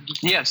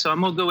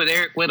I'm gonna go with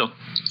Eric Weddle.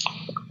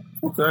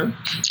 Okay,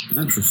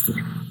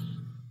 interesting.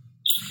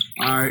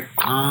 All right,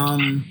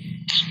 I'm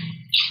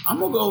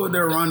gonna go with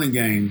their running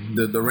game,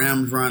 the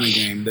Rams running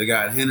game. They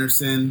got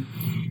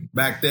Henderson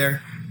back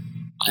there,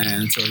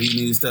 and so he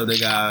needs stuff. They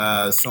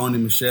got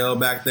Sony Michel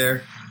back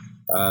there.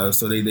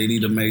 So they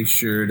need to make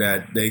sure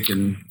that they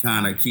can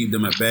kind of keep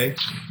them at bay,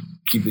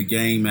 keep the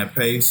game at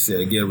pace,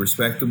 get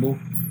respectable.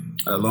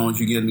 As long as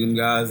you get them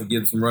guys to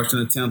get some rushing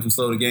attempts and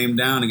slow the game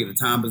down and get the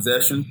time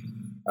possession,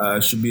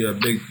 should be a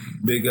big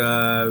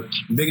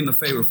in the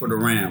favor for the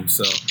Rams.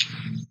 So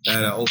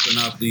that'll open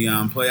up the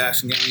play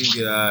action game.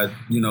 They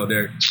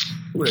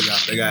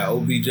got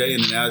OBJ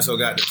and they also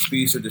got the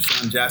speedster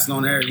Deshaun Jackson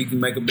on there. He can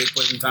make a big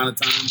play from time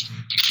to time.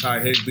 Ty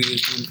Higbee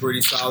is doing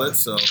pretty solid.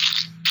 So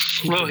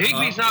Well,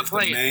 Higbee's not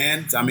playing.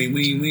 Man, I mean,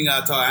 we ain't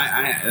got to talk.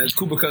 It's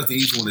Cooper Kupp's the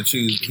easy one to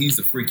choose. He's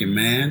the freaking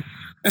man.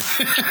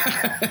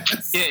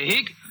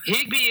 Yeah,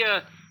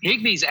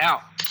 Higbee's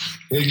out.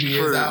 Higbee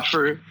is out.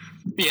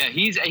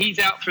 He's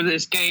out for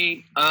this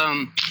game.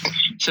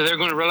 So they're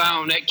going to rely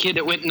on that kid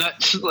that went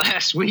nuts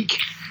last week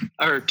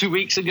or 2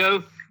 weeks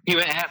ago. He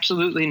went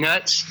absolutely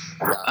nuts.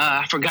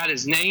 I forgot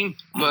his name,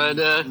 but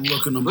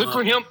look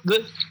for him.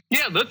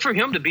 Look for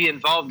him to be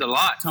involved a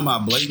lot. Talking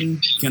about Blayton,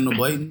 Kendall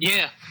Blayton.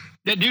 Yeah,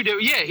 that dude.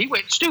 Yeah, he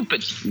went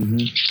stupid.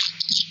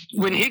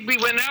 Mm-hmm. When Higbee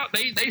went out,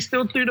 they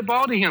still threw the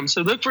ball to him.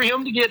 So look for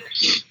him to get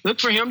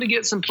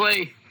some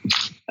play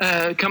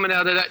coming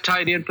out of that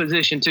tight end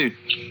position too.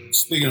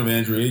 Speaking of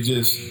injury,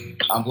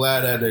 I'm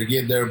glad that they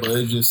get there, but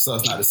it just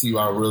sucks not to see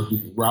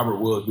Robert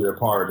Woods be a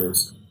part of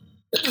this.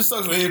 It just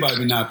sucks for anybody to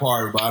be not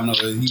part of it, but I know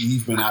that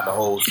he's been out the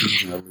whole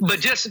season.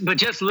 But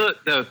just look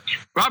though,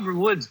 Robert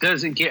Woods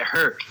doesn't get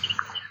hurt.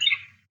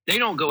 They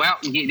don't go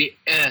out and get it.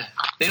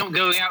 They don't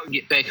go out and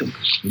get Beckham.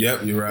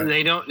 Yep, you're right.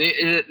 They don't.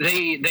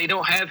 They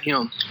don't have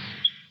him.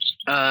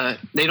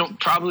 They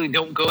probably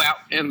don't go out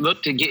and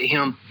look to get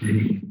him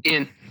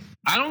in.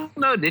 I don't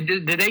know.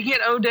 Did they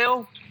get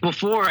Odell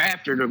before or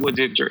after the Woods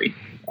injury?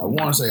 I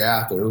want to say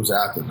after. It was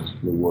after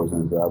the Woods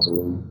injury, I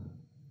believe.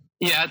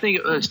 Yeah, I think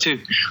it was too.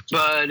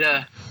 But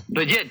yeah,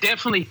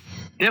 definitely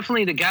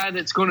the guy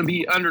that's going to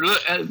be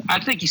underlooked. I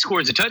think he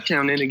scores a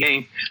touchdown in the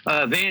game.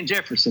 Van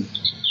Jefferson.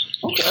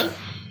 Okay.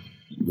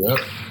 Yep.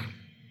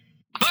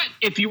 But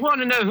if you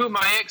want to know who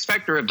my X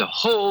factor of the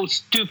whole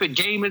stupid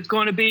game is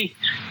going to be,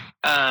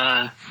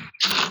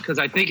 because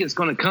I think it's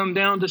going to come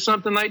down to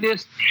something like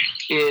this,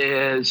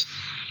 is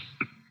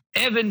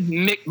Evan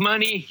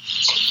McMoney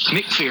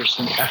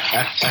McPherson.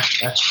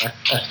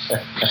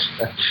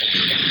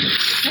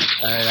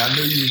 Hey, I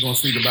knew you were going to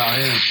speak about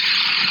him.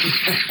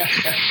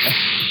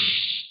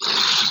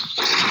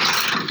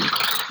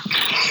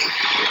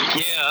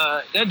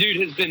 Yeah, that dude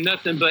has been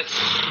nothing but.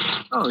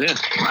 Oh yeah,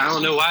 I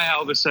don't know why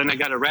all of a sudden I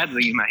got a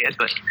rattling in my head,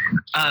 but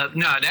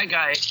no,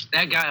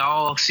 that guy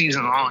all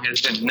season long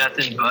has been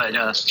nothing but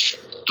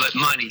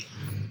money.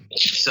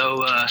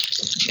 So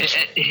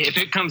if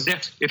it comes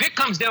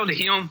down to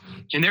him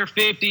and they're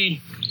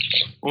 50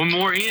 or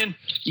more in,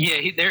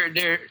 yeah,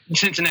 they're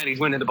Cincinnati's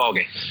winning the ball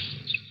game.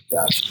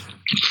 Gotcha.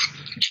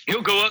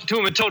 He'll go up to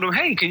him and told him,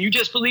 "Hey, can you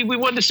just believe we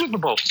won the Super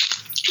Bowl?"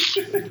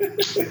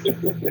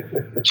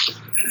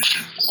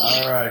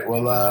 All right.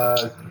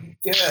 Well,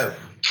 yeah,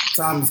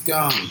 time's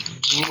gone.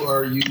 Who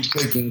are you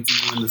picking to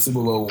win the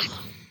Super Bowl?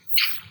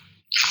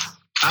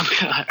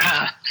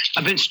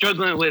 I've been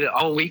struggling with it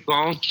all week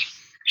long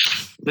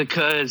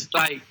because,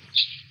 like,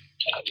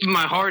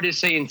 my heart is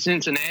saying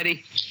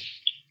Cincinnati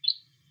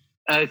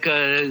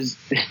because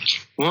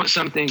want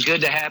something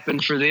good to happen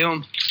for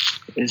them.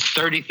 It's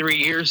 33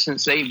 years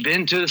since they've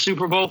been to the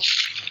Super Bowl.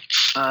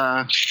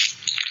 But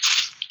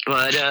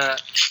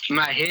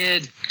my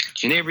head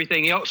and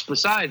everything else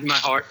besides my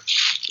heart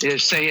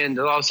is saying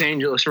the Los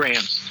Angeles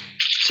Rams.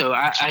 So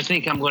I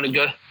think I'm going to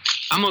go.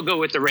 I'm going to go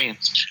with the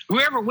Rams.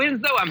 Whoever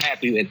wins, though, I'm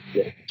happy with.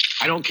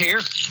 I don't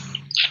care.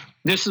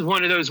 This is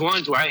one of those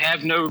ones where I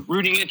have no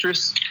rooting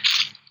interest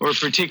or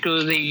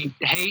particularly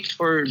hate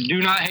or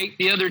do not hate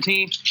the other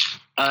team.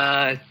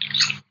 Yeah,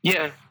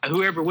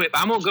 whoever wins.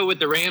 I'm going to go with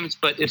the Rams,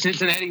 but if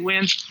Cincinnati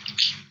wins,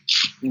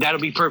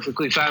 that'll be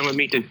perfectly fine with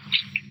me, too.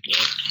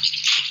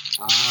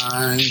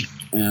 I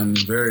am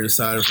very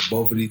excited for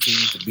both of these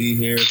teams to be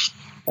here.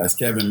 As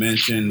Kevin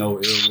mentioned,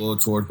 no ill will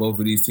towards both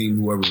of these teams.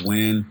 Whoever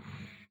wins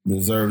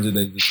deserves it.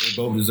 They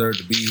both deserve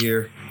to be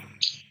here.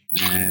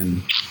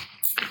 And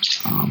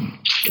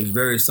it's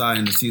very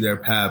exciting to see their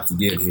path to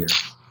get here.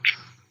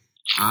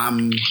 I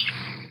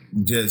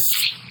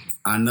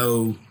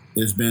know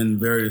it's been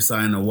very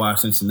exciting to watch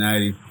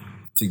Cincinnati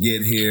to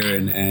get here.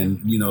 And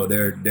you know,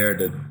 they're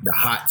the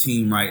hot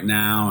team right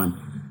now.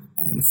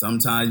 And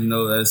sometimes, you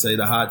know, let's say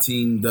the hot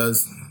team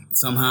does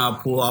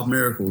somehow pull off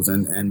miracles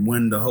and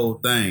win the whole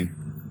thing.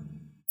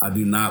 I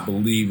do not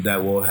believe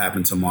that will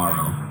happen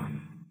tomorrow.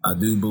 I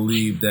do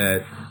believe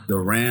that the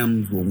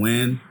Rams will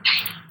win,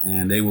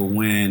 and they will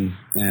win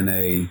in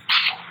a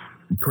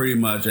pretty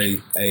much a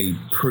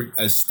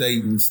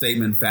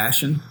statement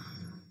fashion.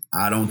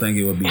 I don't think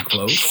it would be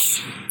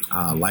close.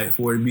 I like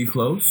for it to be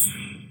close.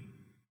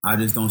 I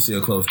just don't see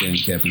a close game,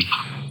 Kevin.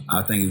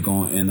 I think it's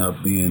going to end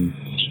up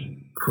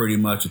being pretty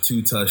much a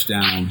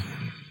 2-touchdown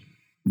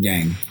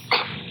game,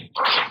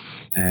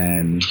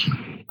 and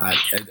I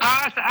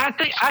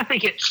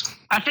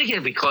think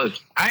it'll be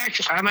close.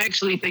 I'm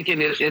actually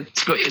thinking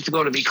it's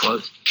going to be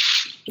close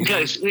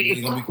because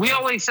we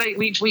always say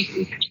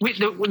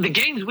the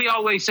games we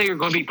always say are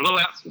going to be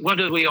blowouts. What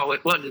does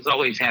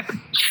always happen?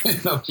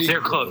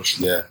 They're close.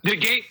 Yeah.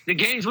 The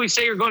games we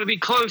say are going to be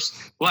close.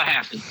 What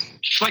happens?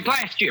 Like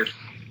last year.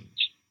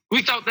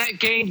 We thought that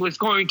game was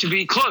going to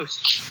be close.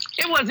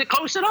 It wasn't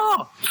close at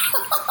all.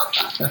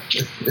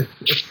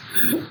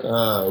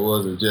 It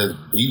wasn't just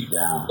beat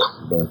down,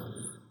 but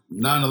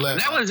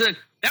nonetheless.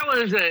 That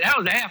was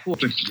a half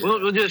whooping.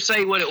 We'll just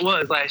say what it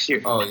was last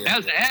year. Oh yeah, that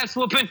was an ass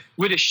whooping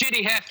with a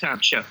shitty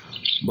halftime show.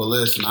 But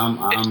listen,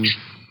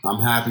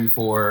 I'm happy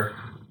for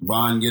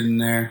Von getting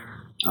there.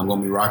 I'm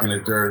gonna be rocking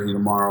his jersey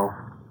tomorrow,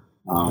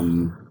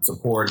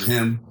 supporting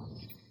him,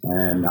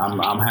 and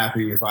I'm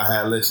happy if I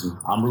had listened.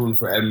 I'm rooting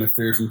for Ed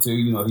McPherson too.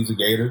 You know, he's a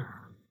Gator,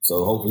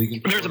 so hopefully he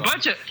can. There's a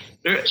bunch of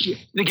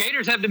the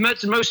Gators have the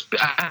most.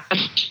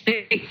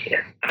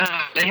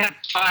 They have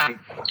 5.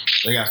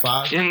 They got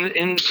 5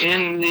 in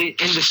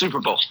the Super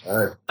Bowl. All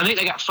right. I think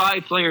they got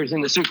 5 players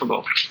in the Super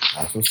Bowl.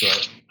 That's what's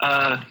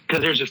up.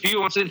 Because there's a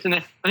few on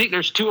Cincinnati. I think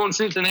there's 2 on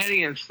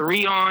Cincinnati and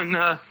 3 on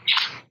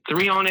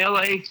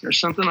LA or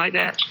something like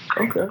that.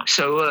 Okay.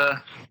 So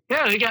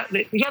yeah, they got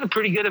a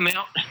pretty good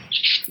amount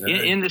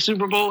in the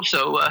Super Bowl.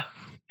 So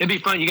it'd be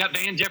fun. You got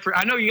Van Jefferson.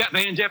 I know you got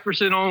Van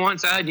Jefferson on one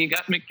side, and you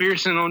got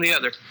McPherson on the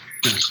other.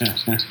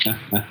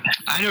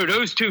 I know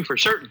those 2 for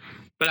certain,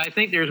 but I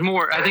think there's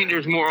more. I think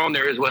there's more on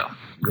there as well.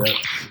 Yep.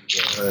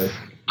 Yeah,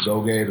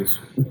 go Gators.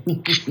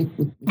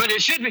 But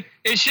it should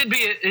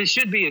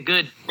be a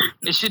good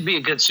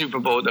Super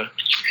Bowl though.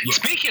 Yeah.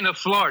 Speaking of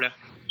Florida,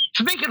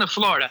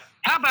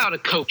 how about a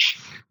coach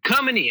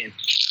coming in,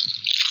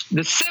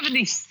 the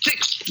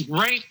 76th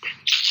ranked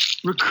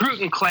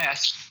recruiting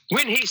class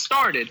when he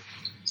started,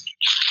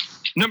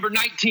 number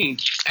 19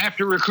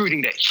 after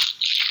recruiting day.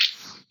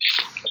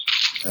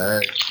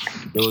 Hey,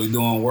 Billy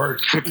doing work.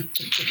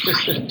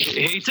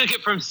 He took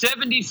it from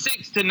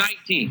 76 to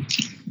 19.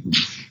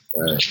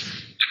 Hey,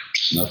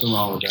 nothing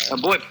wrong with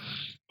that. Boy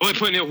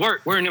putting in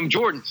work, wearing them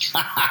Jordans.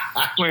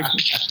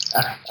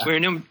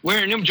 wearing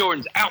them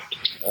Jordans out.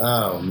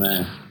 Oh,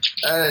 man.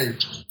 Hey,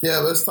 yeah,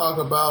 let's talk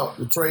about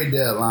the trade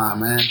deadline,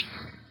 man.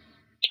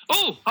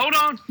 Oh, hold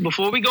on.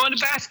 Before we go into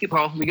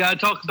basketball, we got to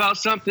talk about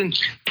something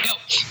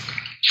else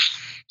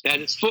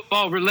that is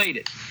football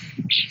related.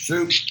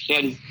 Shoot.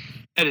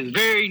 That is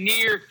very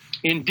near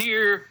and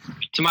dear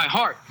to my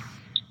heart.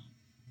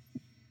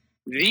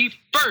 The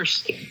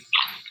first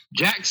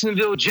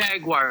Jacksonville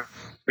Jaguar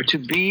to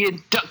be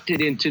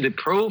inducted into the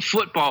Pro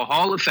Football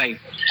Hall of Fame,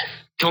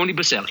 Tony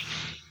Boselli.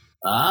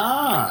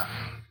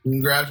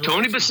 Congratulations.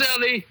 Tony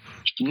Boselli.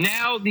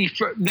 Now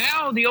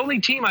the only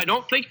team I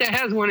don't think that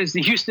has one is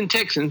the Houston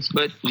Texans,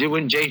 but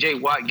when J.J.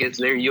 Watt gets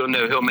there, you'll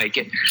know he'll make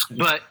it.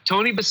 But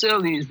Tony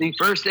Boselli is the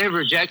first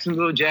ever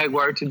Jacksonville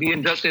Jaguar to be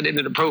inducted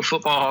into the Pro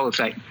Football Hall of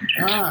Fame.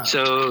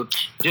 So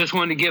just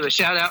wanted to give a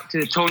shout out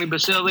to Tony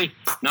Boselli,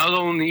 not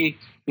only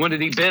one of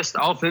the best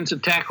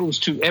offensive tackles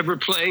to ever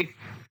play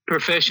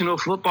professional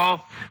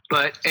football,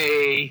 but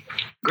a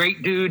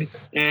great dude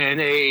and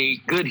a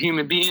good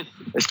human being,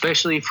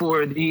 especially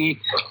for the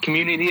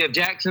community of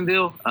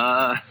Jacksonville.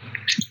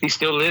 He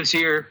still lives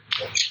here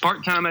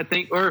part-time, I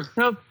think, or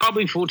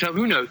probably full-time,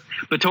 who knows.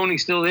 But Tony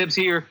still lives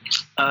here.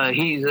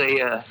 He's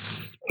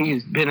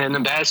been an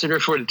ambassador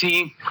for the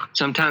team.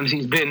 Sometimes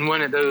he's been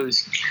one of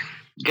those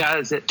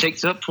guys that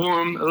takes up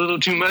for him a little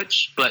too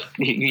much, but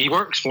he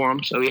works for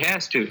him, so he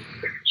has to.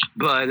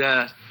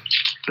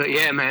 But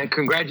yeah, man,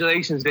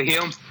 congratulations to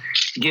him.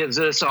 Gives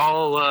us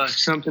all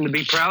something to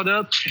be proud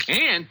of.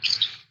 And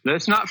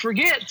let's not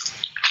forget,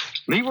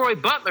 Leroy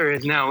Butler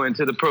is now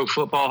into the Pro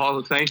Football Hall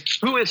of Fame,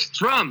 who is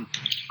from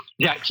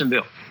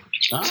Jacksonville.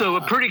 So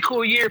a pretty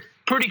cool year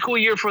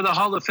for the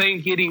Hall of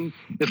Fame, getting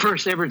the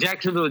first ever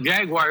Jacksonville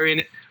Jaguar in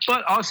it,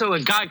 but also a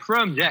guy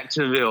from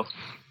Jacksonville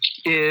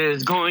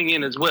is going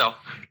in as well.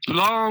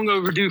 Long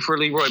overdue for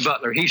Leroy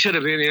Butler. He should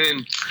have been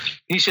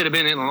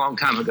in a long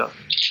time ago.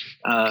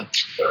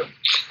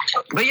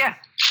 But yeah,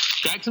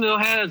 Jacksonville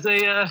has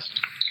a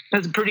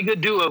pretty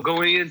good duo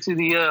going into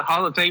the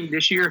Hall of Fame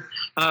this year.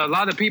 A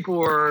lot of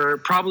people are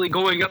probably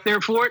going up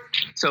there for it.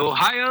 So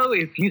Ohio,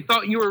 if you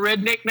thought you were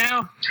redneck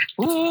now,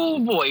 oh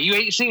boy, you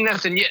ain't seen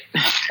nothing yet.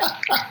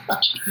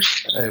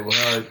 Hey,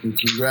 well,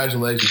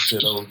 congratulations to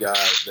those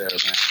guys there,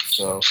 man.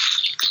 So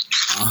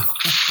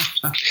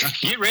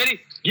get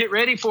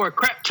ready for a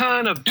crap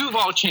ton of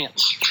Duval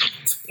chants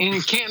in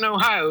Canton,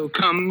 Ohio,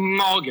 come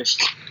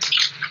August.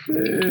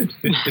 Because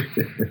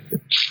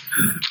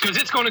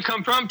it's going to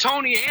come from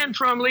Tony and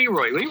from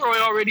Leroy. Leroy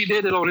already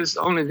did it on his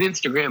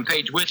Instagram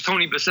page with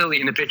Tony Boselli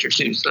in the picture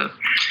too. So,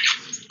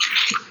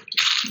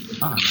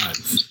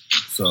 nice.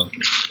 So,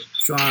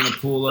 trying to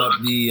pull up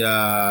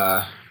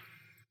the.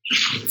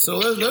 So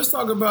let's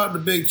talk about the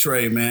big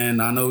trade, man.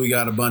 I know we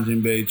got a bunch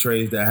of big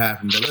trades that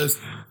happened, but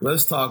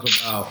let's talk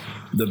about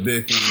the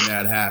big one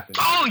that happened.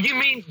 Oh, you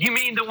mean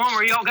the one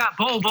where y'all got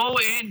Bobo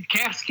and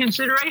cash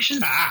consideration?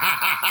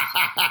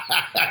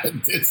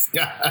 This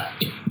guy.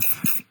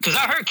 Because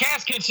I heard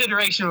cash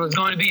consideration was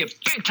going to be a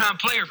big time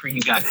player for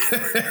you guys.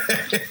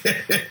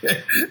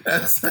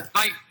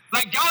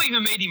 like y'all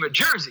even made him a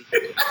jersey.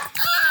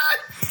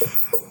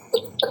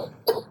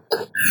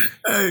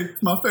 Hey,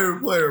 my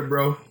favorite player,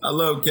 bro. I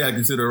love cat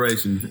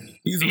consideration.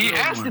 He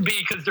has to be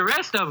because the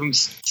rest of them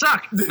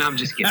suck. No, I'm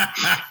just kidding.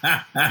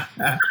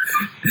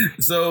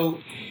 So,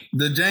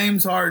 the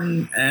James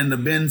Harden and the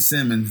Ben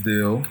Simmons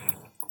deal,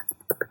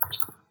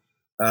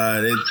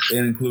 it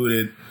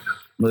included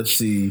let's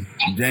see,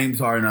 James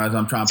Harden. As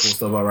I'm trying to pull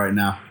stuff out right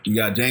now, you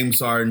got James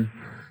Harden,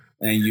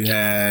 and you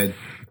had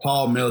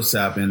Paul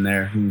Millsap in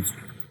there,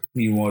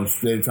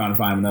 they're trying to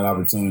find another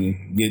opportunity,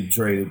 get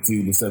traded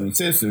to the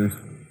 76ers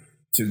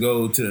to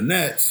go to the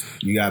Nets.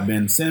 You got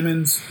Ben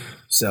Simmons,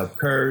 Steph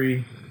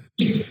Curry.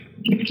 I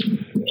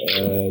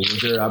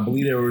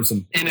believe there were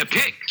some and a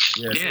pick.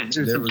 Yeah,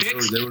 there was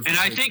picks. And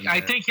I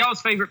think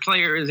y'all's favorite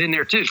player is in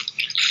there too.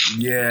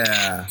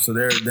 Yeah, so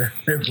there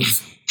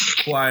was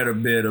quite a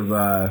bit of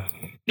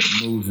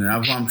moves, and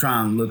I'm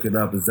trying to look it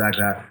up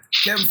exactly.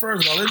 Kevin,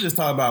 first of all, let's just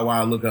talk about why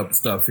I look up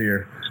stuff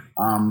here.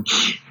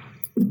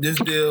 This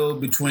deal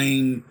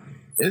between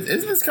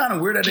isn't this kind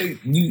of weird that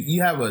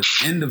you have an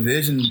in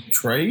division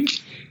trade?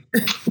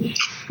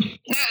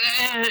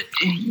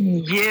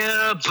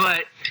 Yeah,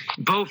 but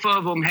both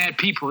of them had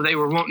people they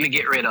were wanting to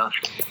get rid of.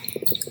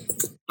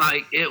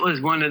 Like, it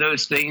was one of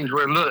those things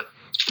where, look,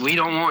 we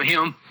don't want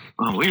him.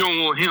 We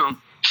don't want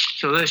him.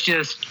 So let's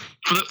just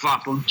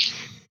flip-flop them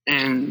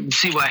and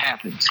see what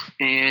happens.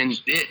 And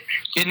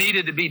it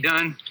needed to be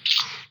done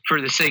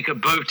for the sake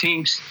of both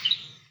teams.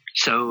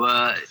 So,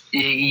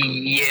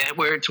 yeah,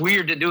 where it's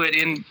weird to do it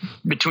in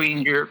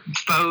between your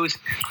foes,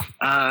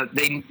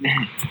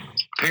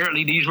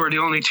 apparently these were the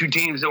only two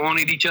teams that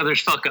wanted each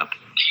other's fuck up.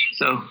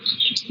 So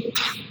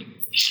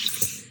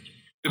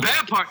the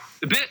bad part,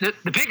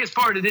 the biggest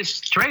part of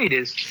this trade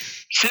is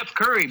Steph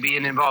Curry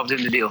being involved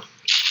in the deal.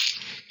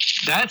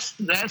 That's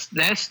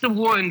the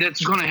one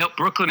that's going to help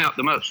Brooklyn out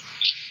the most.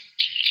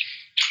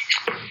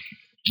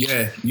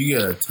 Yeah, you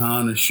get a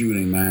ton of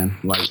shooting, man.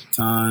 Like,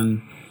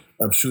 ton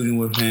of shooting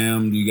with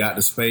him. You got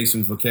the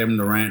spacing for Kevin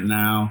Durant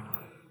now.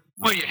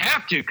 Well, you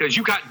have to, because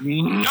you got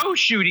no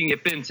shooting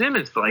if Ben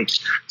Simmons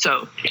plays.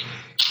 So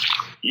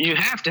you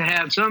have to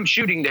have some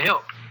shooting to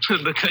help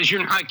because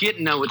you're not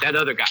getting none with that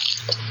other guy.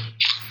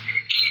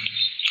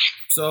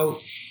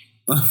 So,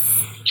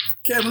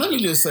 Kevin, let me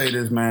just say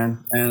this,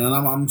 man, and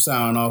I'm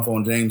signing off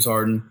on James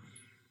Harden.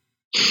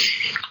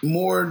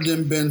 More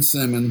than Ben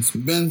Simmons.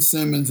 Ben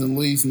Simmons at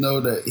least know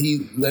that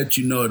he let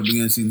you know at the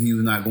beginning of the season he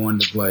was not going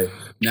to play.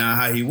 Now,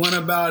 how he went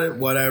about it,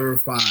 whatever,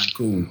 fine,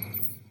 cool.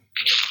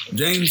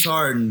 James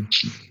Harden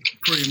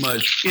pretty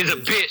much is a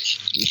bitch.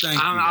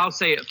 Thank you. I'll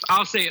say it.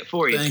 I'll say it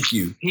for you. Thank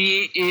you.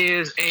 He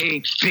is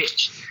a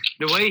bitch.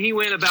 The way he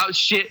went about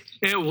shit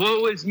and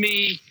woe is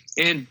me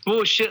and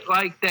bullshit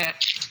like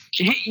that.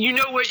 You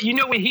know what? You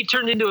know when he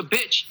turned into a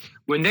bitch?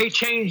 When they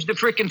changed the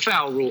freaking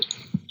foul rule.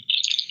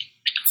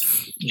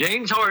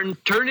 James Harden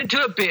turned into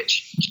a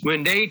bitch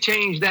when they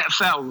changed that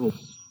foul rule.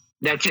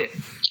 That's it.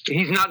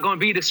 He's not going to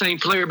be the same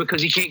player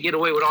because he can't get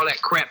away with all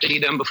that crap that he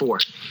done before.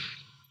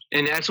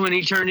 And that's when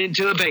he turned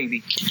into a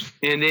baby.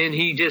 And then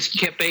he just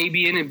kept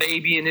babying and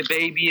babying and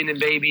babying and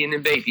babying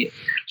and babying.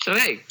 So,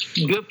 hey,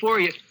 good for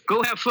you.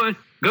 Go have fun.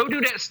 Go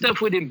do that stuff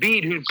with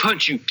Embiid who'd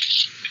punch you.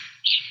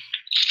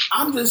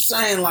 I'm just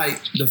saying, like,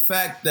 the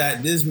fact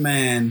that this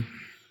man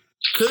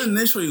could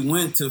initially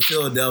went to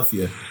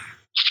Philadelphia.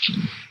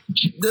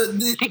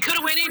 He could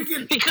have went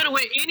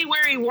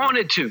anywhere he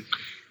wanted to.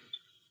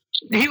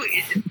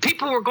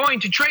 People were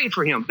going to trade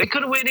for him. They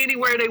could have went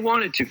anywhere they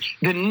wanted to.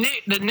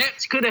 The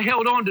Nets could have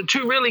held on to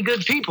two really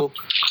good people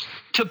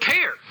to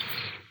pair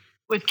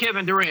with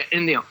Kevin Durant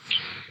and them.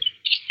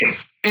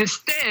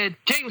 Instead,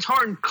 James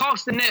Harden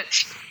cost the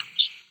Nets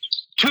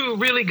two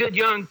really good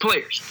young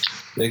players.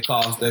 They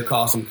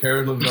cost him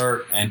Caris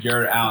LeVert and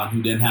Jared Allen,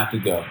 who didn't have to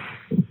go.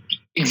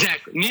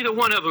 Exactly. Neither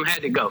one of them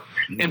had to go.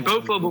 And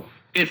both of them,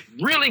 it's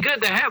really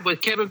good to have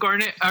with Kevin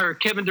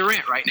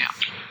Durant right now.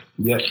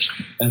 Yep.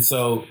 And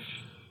so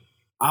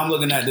I'm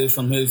looking at this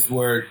from his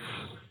word.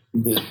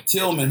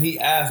 Tillman, he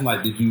asked him,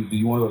 like, do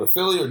you want to go to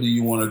Philly or do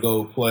you want to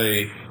go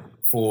play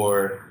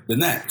for the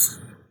Nets?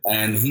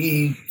 And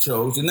he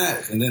chose the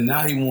Nets. And then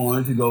now he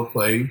wanted to go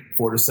play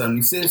for the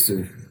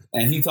 76ers.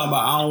 And he talking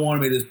about, I don't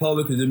want to make this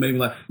public because it made me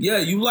like, yeah,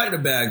 you like the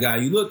bad guy.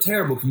 You look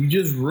terrible because you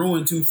just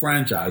ruined two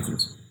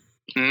franchises.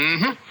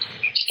 Mm-hmm.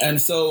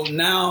 And so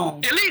now,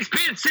 at least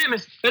Ben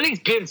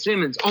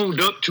Simmons owned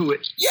up to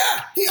it.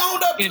 Yeah, he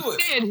owned up to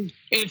it.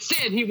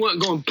 Instead, he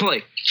wasn't going to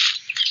play.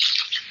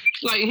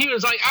 Like, he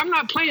was like, I'm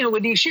not playing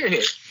with these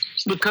shitheads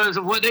because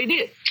of what they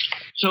did.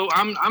 So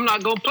I'm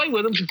not going to play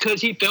with him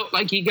because he felt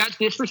like he got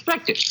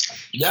disrespected.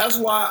 That's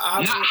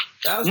why not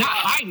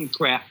hiding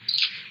crap.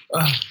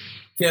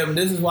 Kevin,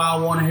 this is why I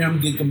wanted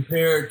him to get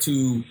compared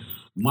to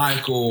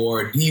Michael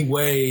or D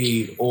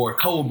Wade or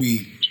Kobe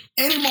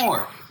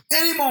anymore.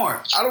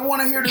 I don't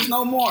want to hear this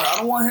no more. I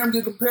don't want him to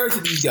get compared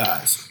to these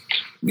guys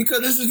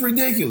because this is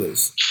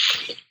ridiculous.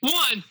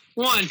 One.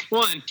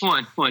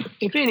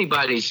 If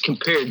anybody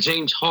compared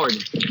James Harden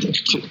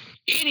to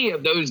any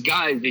of those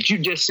guys that you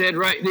just said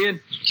right then,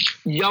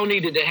 y'all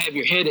needed to have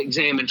your head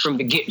examined from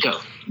the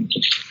get-go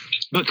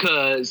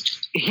because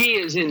he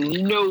is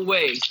in no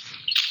way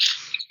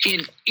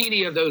in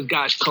any of those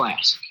guys'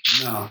 class.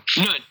 No.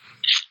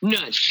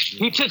 None.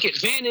 He took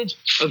advantage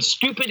of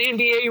stupid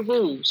NBA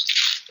rules.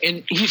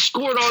 And he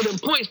scored all them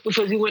points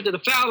because he went to the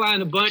foul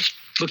line a bunch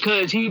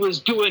because he was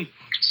doing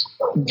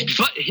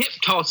butt hip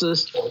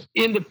tosses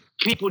in the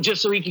people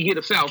just so he could get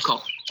a foul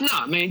call.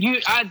 No, man,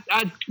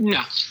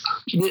 no,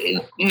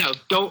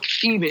 don't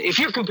even. If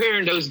you're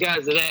comparing those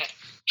guys to that,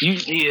 you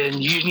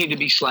need to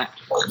be slapped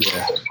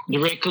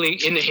directly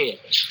in the head.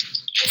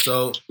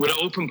 So with an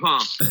open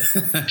palm.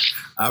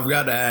 I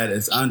forgot to add,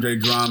 it's Andre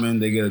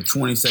Drummond. They get a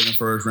 22nd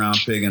first-round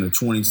pick and a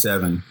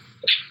 27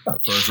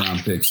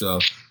 first-round pick. So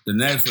the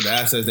Nets, for the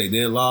assets they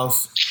did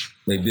lose,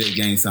 they did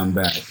gain some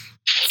back.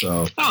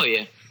 So oh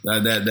yeah.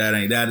 That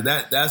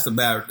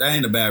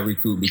ain't a bad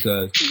recruit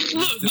because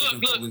look.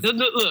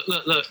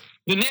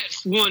 The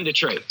Nets won the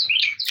trade.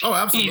 Oh,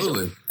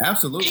 absolutely.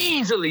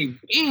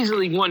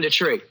 Easily won the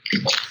trade.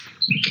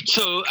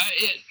 So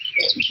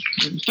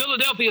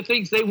Philadelphia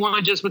thinks they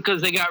won just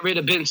because they got rid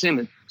of Ben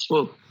Simmons.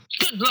 Well,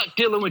 good luck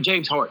dealing with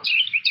James Harden.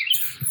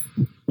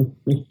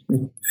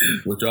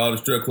 Which all the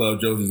strip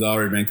club jokes has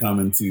already been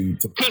coming to.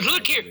 Because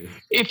look here,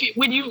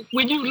 when you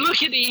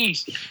look at the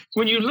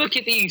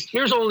East,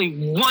 there's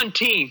only one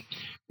team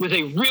with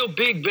a real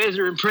big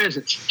veteran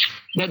presence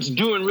that's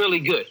doing really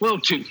good. Well,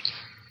 two.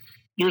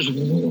 There's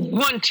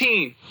one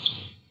team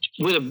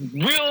with a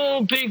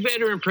real big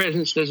veteran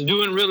presence that's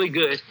doing really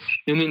good,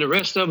 and then the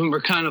rest of them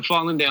are kind of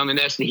falling down, and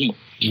that's the Heat.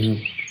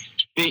 Mm-hmm.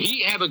 The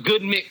Heat have a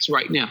good mix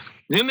right now.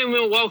 Them and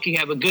Milwaukee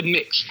have a good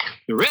mix.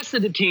 The rest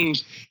of the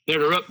teams that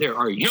are up there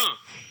are young.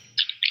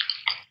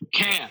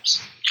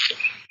 Cavs,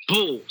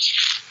 Bulls.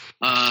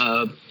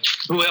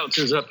 Who else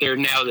is up there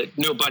now that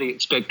nobody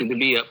expected to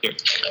be up there?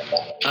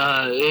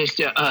 It's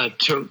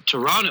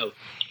Toronto.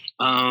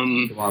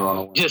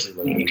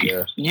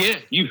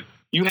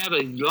 You have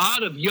a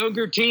lot of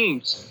younger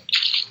teams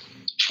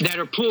that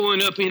are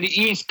pulling up in the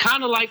East,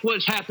 kind of like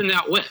what's happened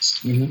out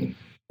West,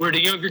 where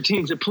the younger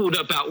teams have pulled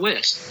up out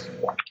West.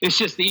 It's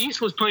just the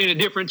East was playing a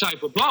different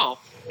type of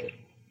ball.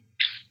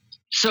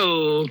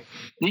 So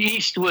the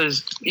East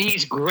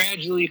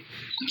gradually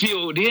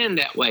filled in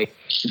that way.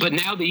 But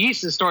now the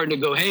East is starting to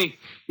go, hey,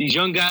 these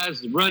young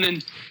guys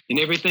running and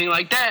everything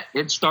like that,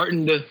 it's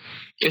starting to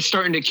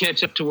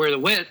catch up to where the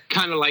West,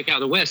 kind of like how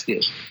the West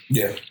is.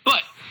 Yeah.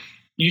 But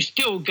you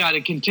still got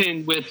to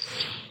contend with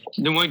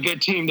the one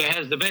good team that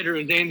has the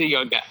veterans and the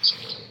young guys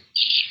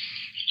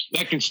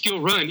that can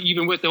still run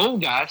even with the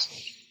old guys,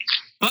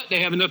 but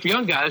they have enough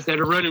young guys that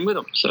are running with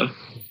them. So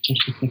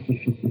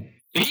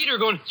the Heat are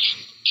going –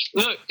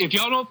 look, if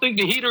y'all don't think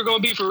the Heat are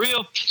going to be for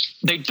real,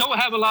 they don't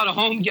have a lot of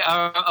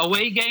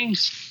away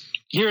games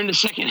during the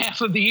second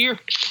half of the year.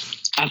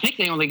 I think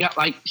they only got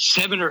like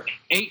 7 or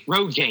 8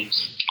 road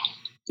games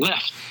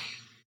left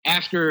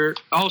after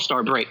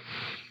All-Star break.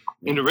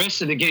 And the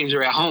rest of the games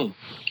are at home.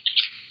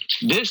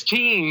 This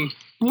team,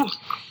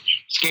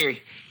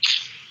 scary.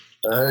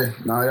 Hey,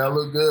 no, y'all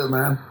look good,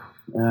 man.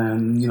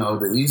 And,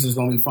 the East is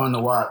going to be fun to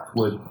watch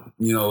with,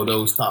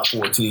 those top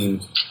 4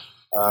 teams.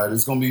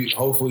 It's going to be,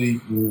 hopefully,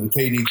 when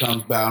KD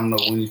comes back. I don't know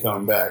when he's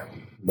coming back.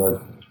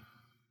 But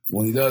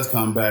when he does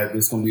come back,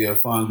 it's going to be a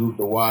fun group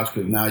to watch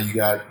because now you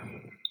got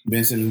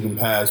Vincent who can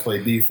pass,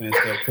 play defense,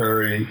 Steph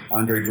Curry,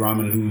 Andre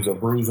Drummond who's a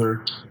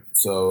bruiser.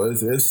 So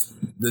it's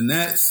the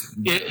Nets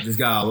just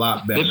got a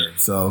lot better.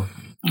 So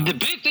the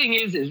big thing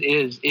is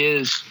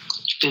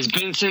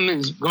Ben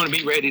Simmons going to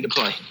be ready to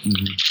play?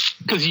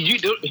 Because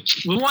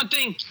one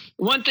thing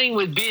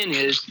with Ben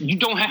is you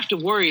don't have to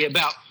worry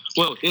about,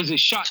 well, is his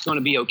shot going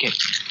to be okay?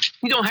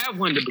 You don't have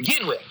one to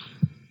begin with.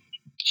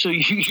 So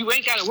you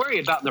ain't got to worry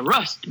about the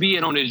rust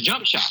being on his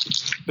jump shot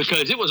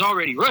because it was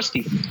already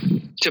rusty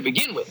to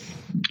begin with.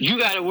 You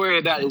got to worry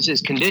about, is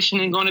his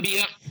conditioning going to be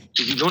up?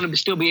 Is he going to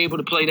still be able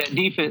to play that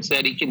defense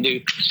that he can do?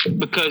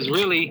 Because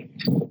really,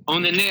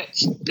 on the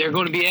Nets, they're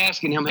going to be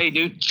asking him, hey,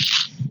 dude,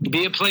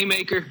 be a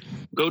playmaker,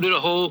 go to the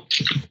hole,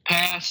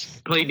 pass,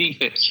 play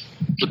defense.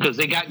 Because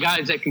they got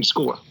guys that can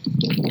score.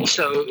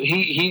 So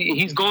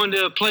he's going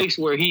to a place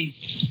where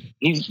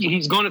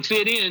he's going to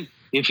fit in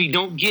if he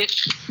don't get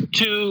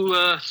too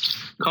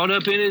caught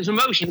up in his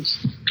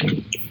emotions.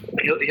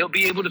 He'll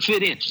be able to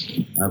fit in.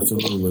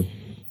 Absolutely.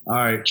 All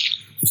right.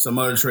 Some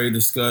other trade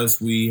discussed.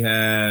 We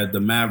had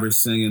the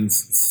Mavericks send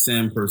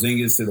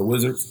Porzingis to the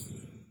Wizards.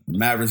 The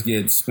Mavericks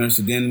get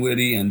Spencer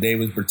Dinwiddie and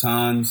Davis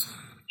Bertans.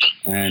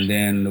 And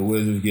then the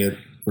Wizards get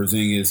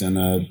Porzingis and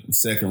a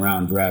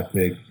second-round draft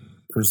pick.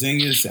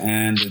 Porzingis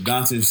and the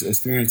Doncic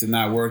experience did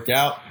not work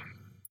out.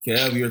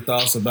 Kev, your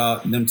thoughts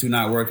about them two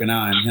not working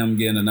out and him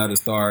getting another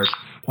start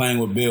playing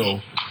with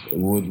Bill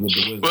with the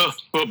Wizards?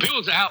 Well,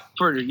 Bill's out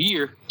for the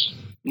year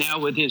now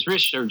with his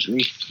wrist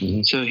surgery.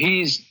 So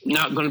he's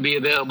not going to be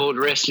available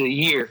the rest of the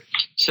year.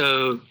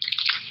 So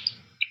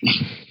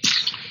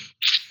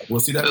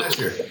we'll see that next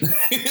year.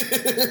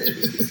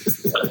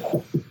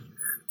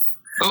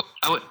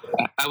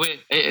 I went.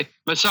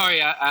 But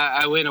sorry,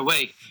 I went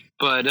away.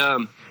 But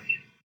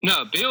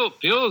no,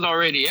 Bill's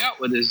already out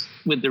with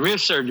the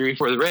wrist surgery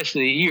for the rest of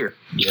the year.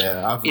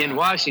 Yeah, in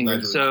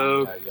Washington.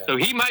 So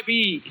he might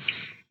be.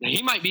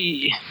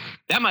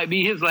 That might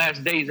be his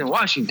last days in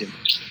Washington.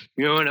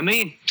 You know what I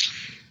mean?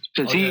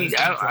 Because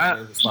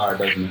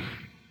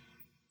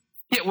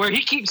where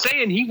he keeps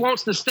saying he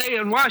wants to stay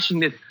in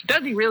Washington.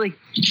 Does he really?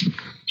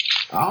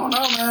 I don't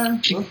know,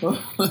 man.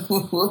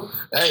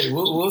 Hey,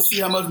 we'll see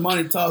how much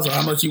money talks or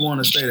how much you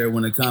want to stay there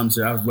when it comes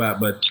to that.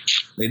 But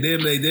they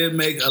did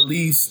make at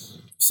least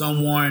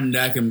someone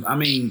that can. I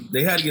mean,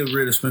 they had to get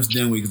rid of Spencer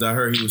Dinwiddie because I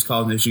heard he was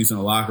causing issues in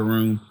the locker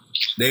room.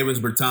 Davis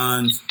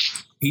Bertans,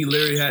 he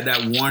literally had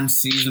that one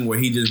season where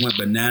he just went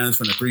bananas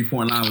from the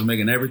 3-point line, was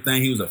making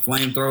everything. He was a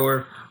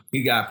flamethrower.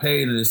 He got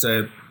paid and they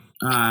said,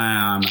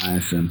 I'm not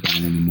interested in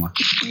playing anymore.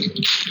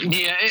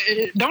 Yeah,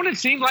 don't it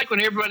seem like when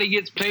everybody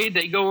gets paid,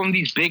 they go on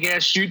these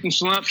big-ass shooting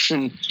slumps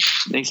and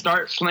they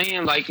start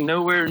playing like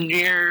nowhere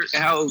near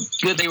how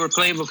good they were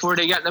playing before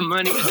they got the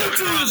money?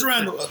 Julius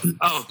Randle.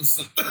 Oh.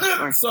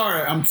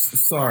 Sorry, I'm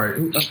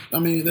sorry. I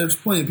mean, there's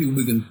plenty of people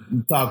we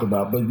can talk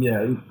about, but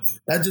yeah,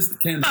 that just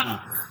came to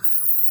mind.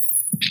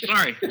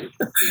 Sorry.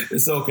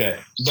 It's okay.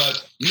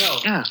 But no,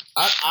 yeah.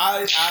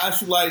 I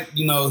actually like,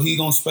 he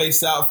going to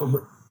space out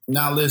for.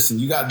 Now listen,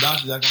 you got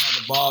Doncic that can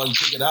have the ball, you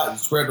kick it out, you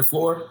spread the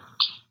floor.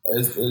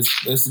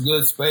 It's a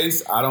good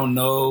space. I don't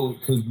know,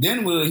 because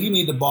Dinwiddie, he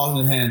need the ball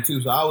in his hand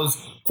too. So I was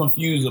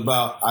confused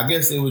about. I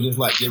guess they would just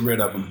like get rid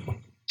of him,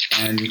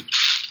 and it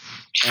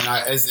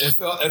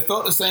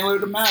felt the same way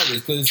with the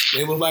Mavericks because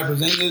they was like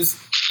Porzingis.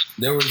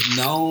 There was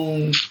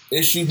no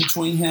issue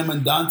between him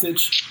and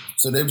Doncic,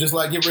 so they were just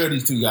like get rid of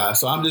these two guys.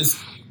 So I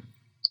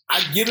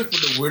get it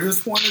from the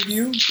Wizards' point of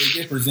view. They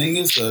get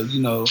Porzingis,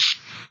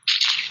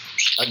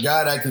 a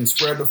guy that can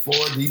spread the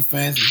floor,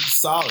 defense, and he's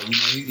solid.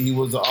 He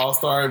was an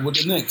all-star with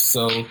the Knicks,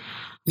 so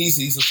he's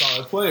a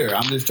solid player.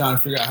 I'm just trying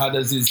to figure out how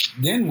does this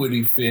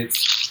Dinwiddie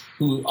fits,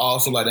 who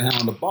also like to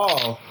handle the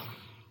ball,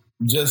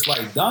 just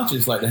like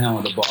Doncic like to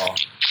handle the ball.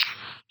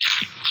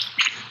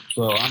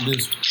 So I'm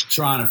just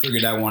trying to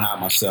figure that one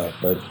out myself,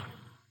 but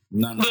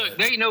none. Look,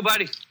 there ain't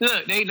nobody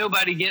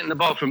getting the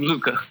ball from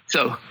Luka,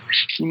 so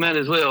you might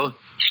as well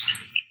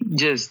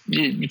just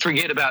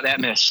forget about that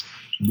mess.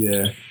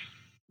 Yeah.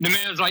 The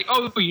man's like,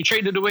 oh, you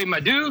traded away my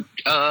dude?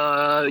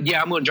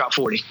 Yeah, I'm going to drop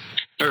 40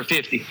 or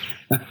 50.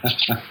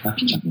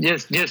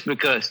 just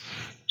because.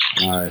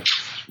 All right.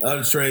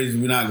 Other trades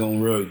we're not going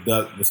to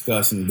really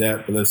discuss in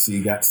depth, but let's see.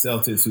 You got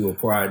Celtics who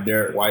acquired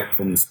Derek White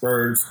from the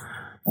Spurs.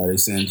 They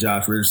sent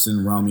Josh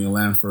Richardson, Romeo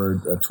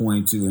Langford, a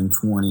 22 and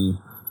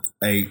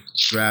 28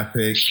 draft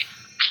pick.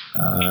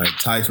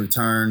 Tice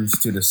returns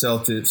to the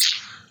Celtics.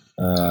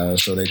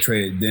 So they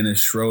traded Dennis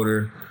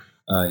Schroeder,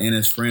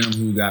 Enes Freedom,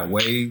 who got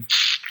waived.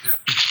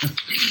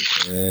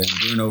 And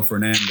Bruno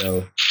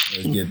Fernando.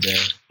 Let's get there.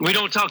 We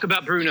don't talk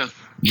about Bruno.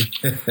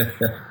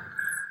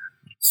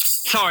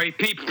 Sorry,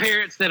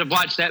 parents that have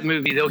watched that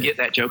movie, they'll get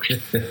that joke.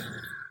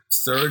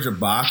 Serge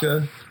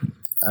Ibaka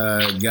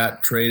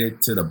got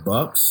traded to the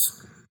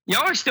Bucks.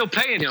 Y'all are still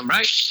paying him,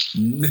 right?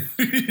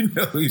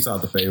 No, he's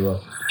off the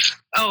payroll.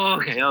 Oh,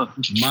 okay. Oh.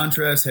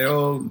 Montrezl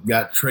Harrell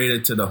got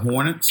traded to the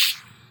Hornets.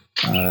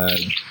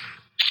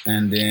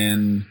 And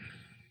then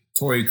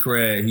Torrey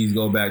Craig, he's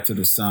go back to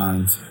the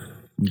Suns.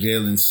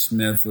 Jalen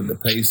Smith with the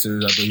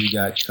Pacers, I think he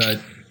got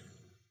cut.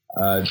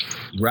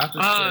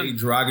 Raptors trade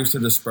Dragic to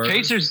the Spurs.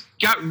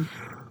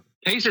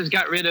 Pacers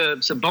got rid of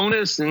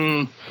Sabonis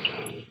and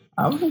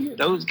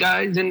those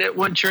guys in that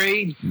one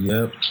trade.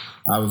 Yep,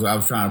 I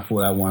was trying to pull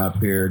that one up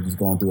here, just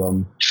going through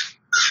them.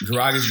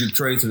 Dragic get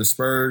traded to the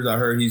Spurs. I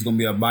heard he's going to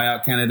be a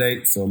buyout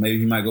candidate, so maybe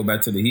he might go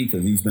back to the Heat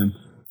because he's been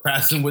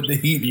pressing with the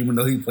Heat, even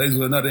though he plays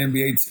with another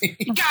NBA team.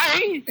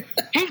 Guy,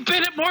 he's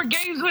been at more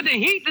games with the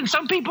Heat than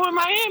some people in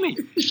Miami.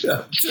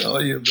 I'm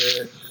telling you,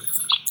 man.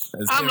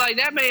 I'm like,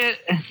 that man.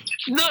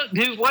 Look,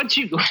 dude, once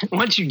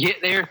you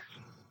get there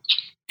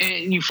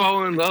and you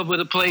fall in love with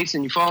a place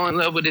and you fall in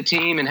love with the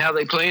team and how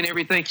they play and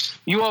everything,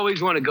 you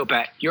always want to go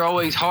back. Your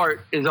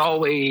heart is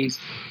always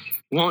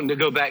wanting to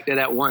go back to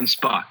that one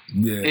spot.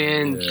 Yeah.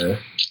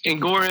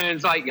 And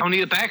Goran's like, y'all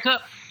need a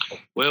backup?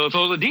 Well, if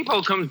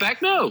Oladipo comes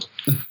back, no.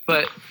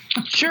 But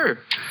sure.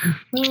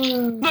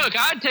 Look,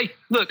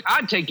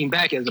 I'd take him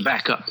back as a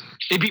backup.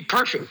 It'd be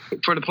perfect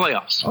for the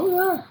playoffs.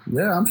 Oh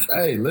yeah.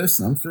 Hey,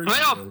 listen, I'm sure.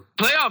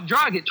 Playoff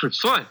Dragic was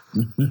fun.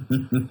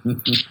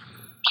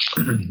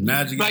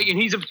 Magic. Like,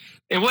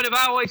 and what have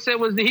I always said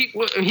was the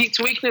Heat's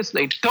weakness?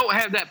 They don't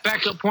have that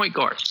backup point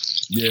guard.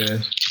 Yeah.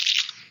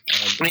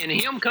 And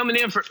him coming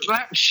in for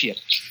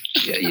shit.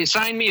 Yeah, you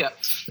signed me up.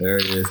 There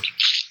it is.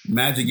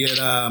 Magic get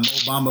Mo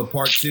Bamba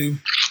Part 2.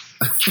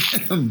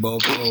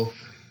 Bobo.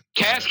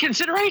 Cash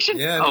consideration?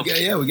 Yeah,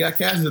 we got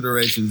cash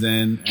considerations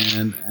and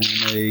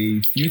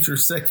a future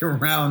second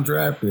round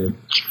draft pick.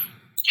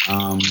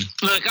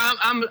 Look,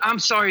 I'm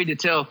sorry to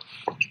tell,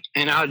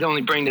 and I'd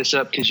only bring this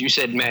up because you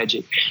said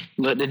Magic.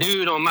 But the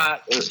dude on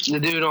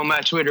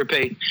my Twitter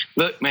page,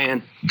 look,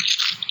 man,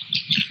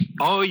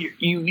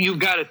 you've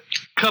got a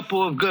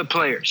couple of good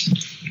players.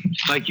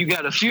 Like, you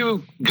got a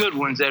few good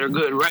ones that are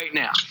good right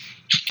now.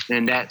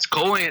 And that's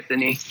Cole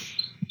Anthony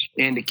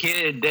and the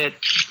kid that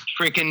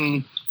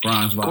freaking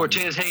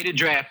Cortez hated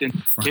drafting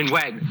in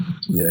Wagner.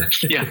 Yeah.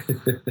 Yeah.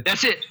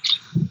 That's it.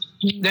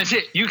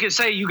 You can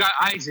say you got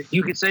Isaac.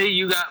 You can say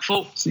you got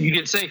Fultz. You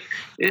can say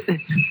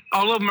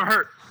all of them are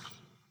hurt.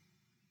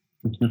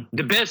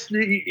 The best,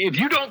 if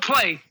you don't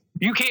play,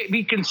 you can't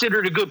be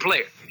considered a good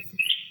player.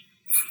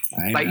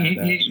 Like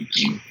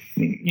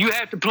you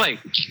have to play.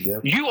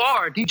 Yep. You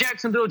are the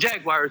Jacksonville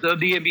Jaguars of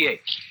the NBA.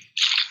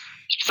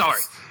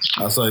 Sorry.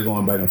 I saw you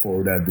going back and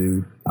forth with that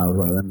dude. I was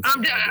like,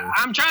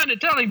 I'm trying to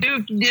tell you,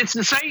 dude. It's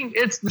the same.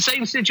 It's the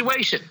same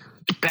situation.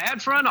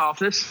 Bad front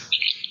office.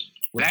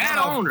 Bad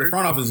owner. The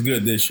front office is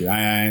good this year.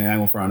 I ain't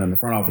gonna front on. The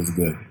front office is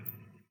good.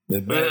 They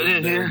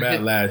were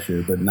bad last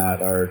year, but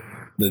not our.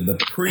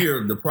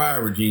 The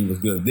prior regime was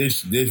good.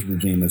 This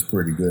regime is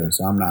pretty good,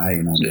 so I'm not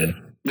hating on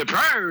them. The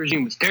prior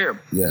regime was terrible.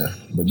 Yeah,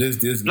 but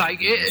this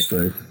like it,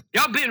 straight.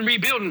 Y'all been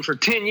rebuilding for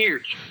 10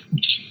 years.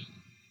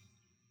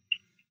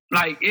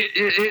 Like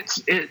it's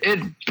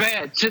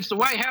bad since the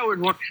Dwight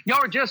Howard one.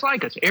 Y'all are just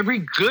like us. Every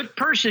good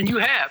person you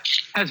have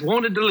has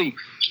wanted to leave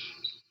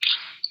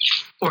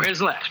or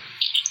has left.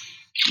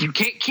 You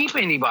can't keep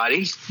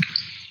anybody.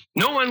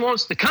 No one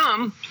wants to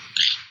come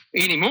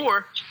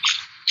anymore.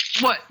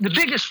 What the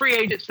biggest free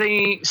agent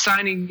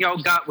signing y'all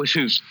got was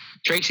who?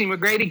 Tracy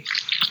McGrady.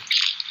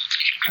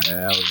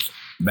 That was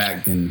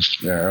back in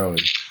the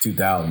early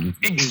 2000s.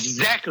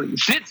 Exactly.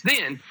 Since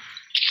then,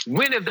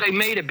 when have they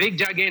made a big,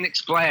 gigantic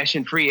splash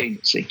in free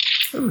agency?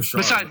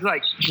 Besides,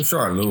 like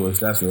Rashard Lewis,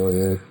 that's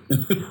really it.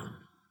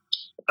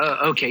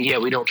 Okay, yeah,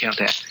 we don't count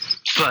that.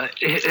 But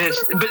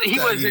he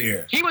was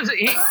a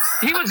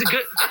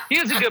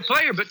good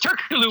player. But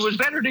Turkey Glue was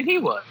better than he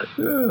was.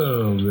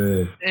 Oh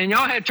man! And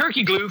y'all had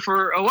Turkey Glue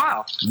for a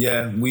while.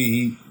 Yeah,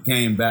 he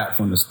came back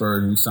from the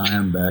Spurs and we signed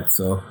him back.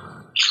 So.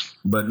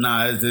 But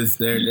nah, it's just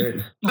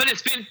there. But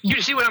it's been,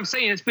 you see what I'm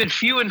saying? It's been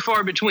few and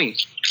far between.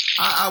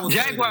 I would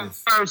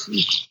Jaguars,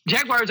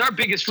 our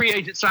biggest free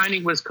agent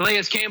signing was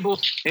Calais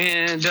Campbell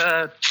and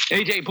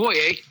AJ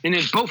Boye, and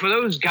then both of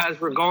those guys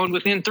were gone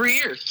within 3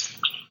 years.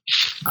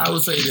 I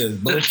would say this: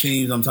 both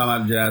teams, I'm talking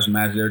about the Jazz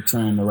match, they're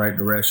trending in the right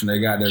direction. They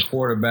got their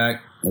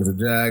quarterback as the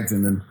Jags,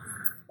 and then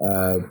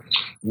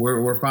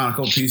we're finding a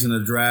couple pieces in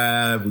the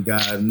draft. We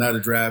got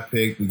another draft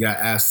pick. We got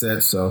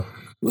assets, so.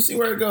 We'll see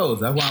where it goes.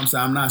 That's why I'm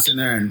saying I'm not sitting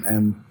there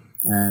and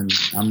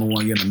I'm the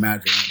one getting the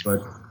Magic.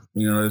 But,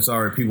 you know, it's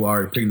already people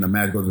already picking the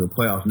Magic go to the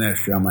playoffs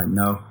next year. I'm like,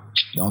 no,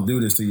 don't do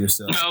this to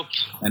yourself. No.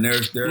 And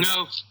there's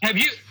no.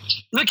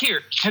 Look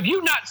here. Have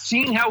you not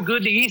seen how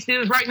good the East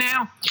is right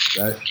now?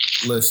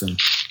 Listen.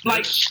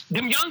 Like,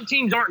 them young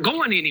teams aren't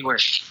going anywhere.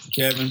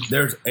 Kevin,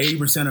 there's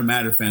 80% of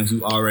Magic fans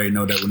who already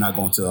know that we're not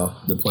going to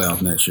the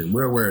playoffs next year.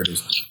 We're aware of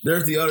this.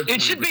 There's the other.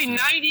 It should be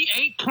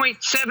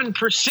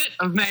 98.7%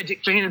 of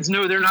Magic fans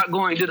know they're not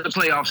going to the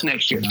playoffs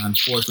next year.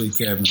 Unfortunately,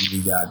 Kevin,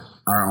 we got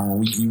our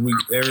own.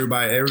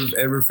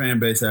 Every fan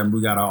base,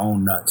 we got our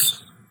own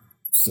nuts.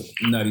 So,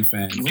 nutty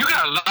fans.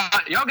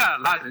 Y'all got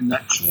a lot of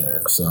nuts. Yeah,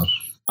 so.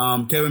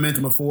 Kevin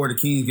mentioned before, the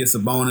Kings gets a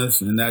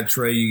bonus. In that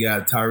trade, you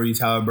got Tyrese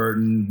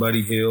Halliburton,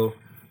 Buddy Hield,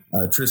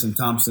 Tristan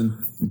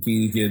Thompson. The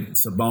Kings get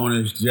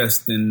Sabonis,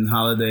 Justin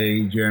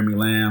Holiday, Jeremy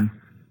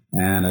Lamb,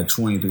 and a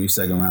 23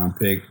 second-round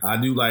pick.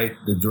 I do like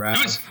the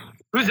draft.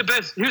 Who's the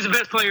best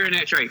player in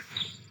that trade?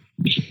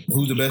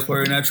 Who's the best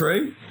player in that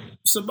trade?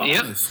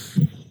 Sabonis.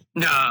 Yep.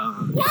 No.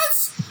 What?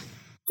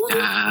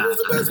 Who's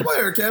the best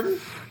player, Kevin?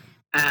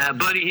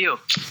 Buddy Hield.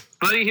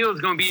 Buddy Hield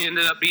is going to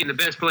ended up being the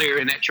best player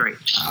in that trade.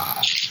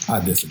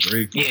 I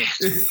disagree. Yeah.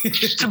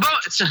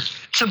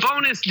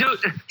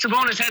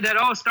 Sabonis had that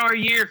all-star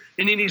year,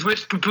 and then he's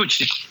with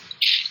Papucci.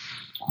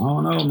 I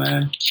don't know,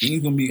 man.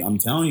 He's going to be, I'm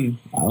telling you,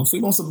 I don't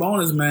sleep on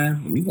Sabonis,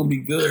 man. He's going to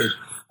be good.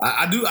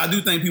 I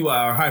do think people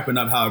are hyping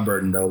up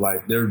Halliburton, though.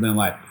 Like, there's been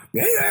like,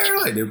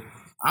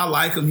 I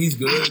like him. He's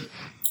good.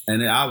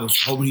 And I was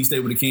hoping he stayed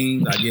with the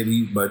Kings. I get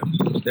but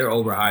they're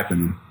overhyping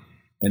him.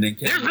 And then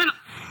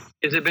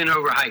has it been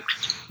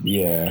overhyped?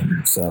 Yeah.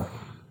 So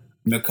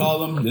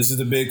McCollum, this is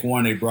the big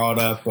one they brought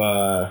up.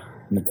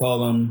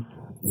 McCollum,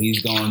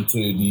 he's going to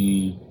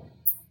the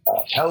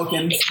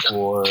Pelicans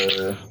for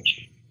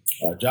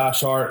Josh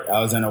Hart,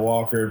 Alexander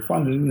Walker,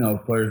 from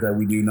players that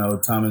we do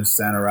know, Thomas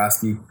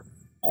Satoransky.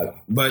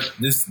 But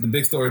the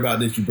big story about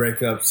this: you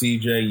break up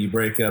CJ, you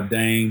break up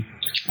Dame.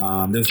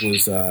 This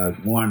was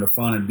one of the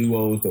fun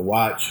duos to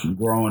watch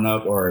growing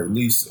up, or at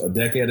least a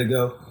decade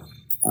ago.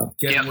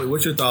 Kevin,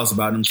 what's your thoughts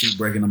about them two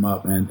breaking them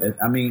up? And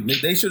I mean,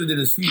 they should have did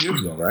this a few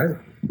years ago, right?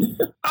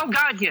 Oh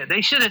God, yeah,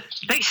 they should have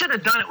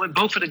done it when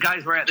both of the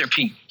guys were at their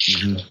peak.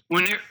 Mm-hmm.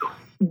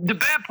 The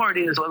bad part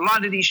is a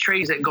lot of these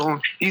trades that go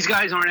on, these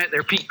guys aren't at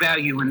their peak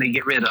value when they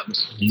get rid of them.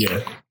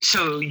 Yeah.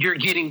 So you're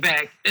getting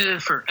back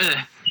for.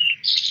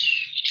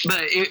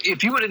 But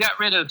if you would have got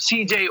rid of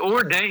CJ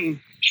or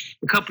Dame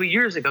a couple of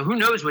years ago, who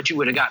knows what you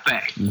would have got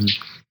back? Mm-hmm.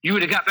 You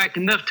would have got back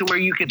enough to where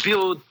you could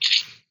build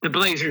the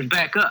Blazers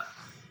back up.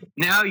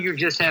 Now you're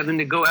just having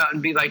to go out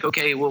and be like,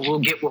 okay, well, we'll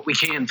get what we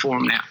can for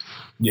them now.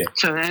 Yeah.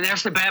 So, and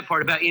that's the bad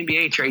part about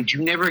NBA trades.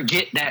 You never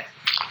get that.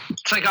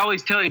 It's like I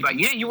always tell you about,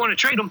 you want to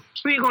trade them.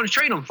 Who are you going to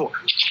trade them for?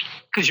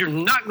 Because you're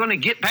not going to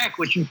get back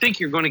what you think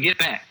you're going to get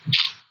back.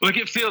 Look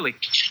at Philly.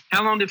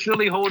 How long did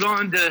Philly hold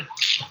on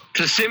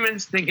to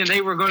Simmons thinking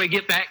they were going to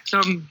get back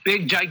some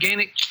big,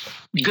 gigantic,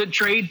 good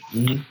trade?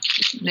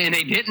 Mm-hmm. And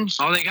they didn't.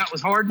 All they got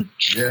was Harden.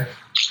 Yeah.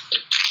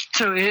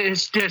 So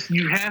it's just,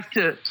 you have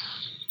to,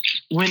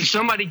 when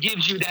somebody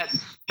gives you that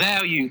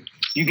value,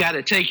 you got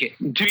to take it.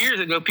 2 years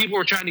ago, people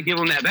were trying to give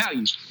him that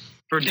value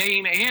for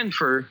Dame and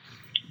for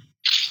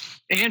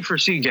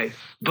CJ,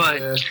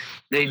 but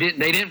they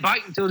didn't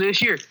bite until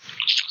this year.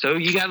 So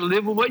you got to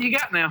live with what you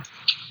got now.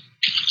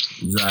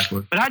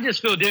 Exactly. But I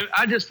just feel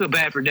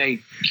bad for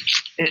Dave.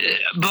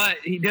 But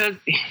he does.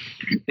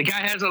 The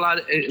guy has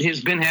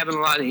has been having a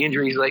lot of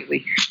injuries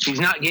lately. He's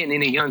not getting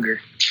any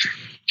younger.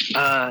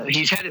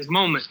 He's had his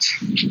moments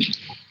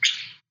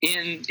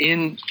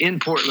in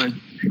Portland,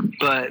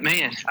 but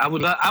man, I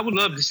would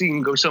love to see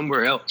him go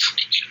somewhere else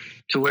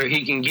to where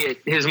he can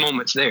get his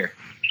moments there.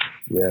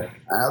 Yeah,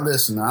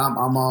 listen.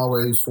 I'm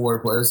always for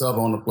it. It's up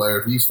on the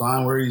player. If he's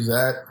fine where he's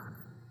at,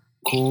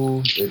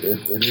 cool.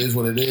 It is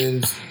what it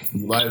is.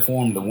 You like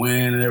for him to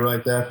win and everything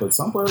like that. But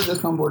some players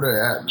just come where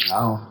they're at,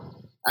 man.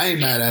 I ain't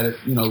mad at it.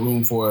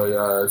 Room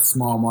for a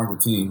small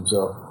market team.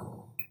 So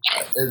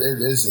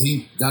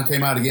he done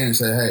came out again and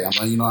said, "Hey,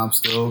 I'm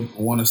still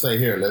want to stay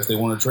here. Unless they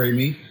want to trade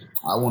me,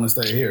 I want to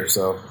stay here."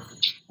 So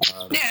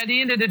At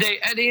the end of the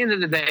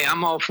day,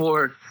 I'm all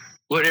for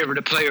whatever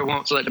the player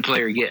wants. Let the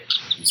player get.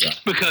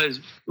 Exactly. Because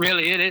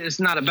really,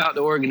 it's not about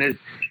the organization.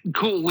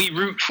 Cool, we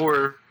root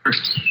for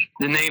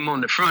the name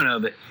on the front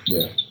of it.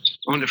 Yeah.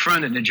 On the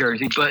front of the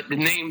jersey, but the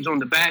names on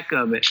the back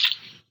of it,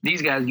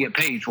 these guys get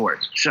paid for it.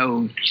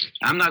 So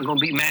I'm not going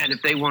to be mad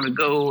if they want to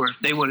go or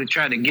they want to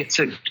try to get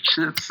to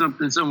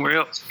something somewhere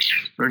else,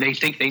 or they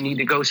think they need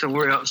to go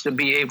somewhere else to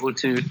be able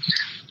to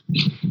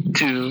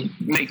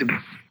make the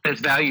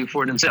best value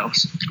for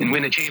themselves and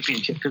win a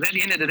championship. Because at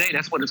the end of the day,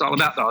 that's what it's all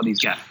about to all these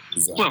guys.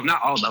 Exactly. Well,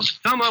 not all of them.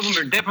 Some of them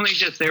are definitely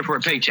just there for a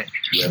paycheck.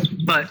 Yeah.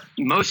 But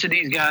most of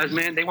these guys,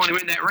 man, they want to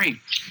win that ring.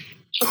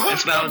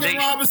 That's validation.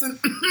 Robinson.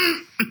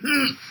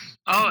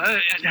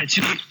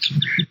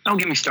 Don't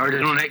get me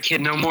started on that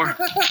kid no more.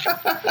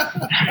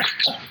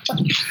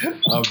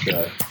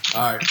 Okay.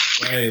 All right.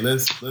 Hey,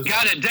 let's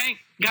got a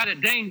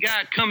dang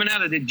guy coming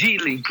out of the G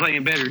League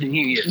playing better than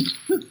he is.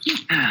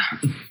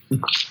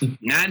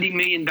 $90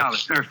 million or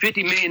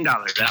 $50 million. No,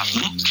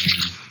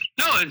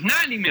 it's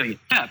 $90 million.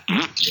 Yeah.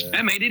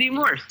 That made it even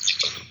worse.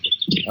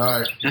 All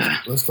right.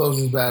 Let's close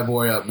this bad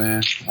boy up,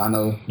 man. I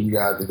know you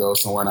got to go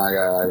somewhere, and I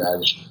got.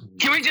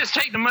 Can we just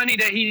take the money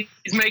that he's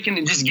making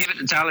and just give it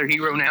to Tyler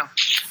Hero now?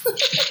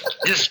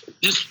 just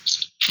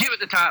give it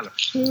to Tyler.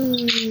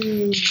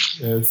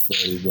 That's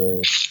funny,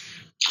 man.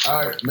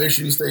 All right, make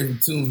sure you stay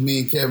tuned with me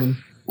and Kevin.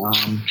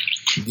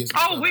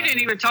 We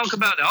didn't even talk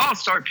about the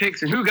All-Star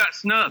picks and who got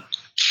snubbed.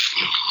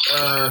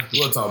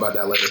 We'll talk about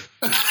that later.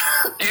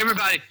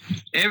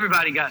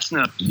 Everybody got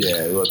snubbed.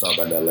 Yeah, we'll talk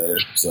about that later.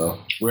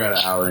 So we're at an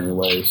hour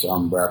anyway, so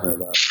I'm wrapping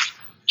it up.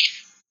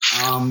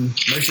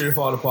 Make sure you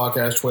follow the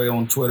podcast Tway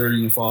on Twitter.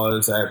 You can follow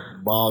us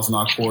at Balls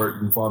Not Court.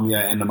 You can follow me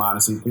at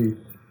CP.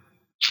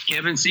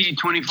 Kevin C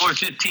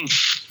 2415.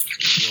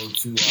 Go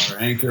to our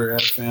Anchor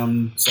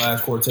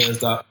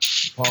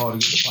FM/Cortez.Paul to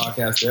get the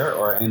podcast there,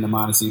 or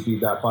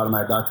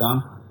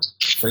CP.podomatic.com.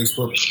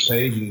 Facebook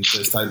page, you can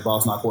just type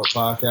Balls Not Court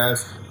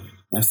Podcast.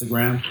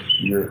 Instagram,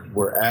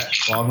 we're at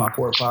Balls Not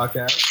Court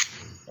Podcast.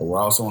 We're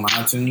also on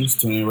iTunes,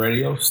 TuneIn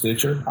Radio,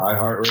 Stitcher,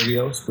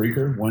 iHeartRadio,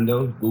 Spreaker,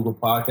 Windows, Google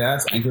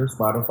Podcasts, Anchor,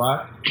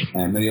 Spotify,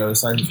 and many other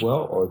sites as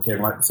well, or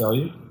Kevin like to tell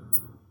you.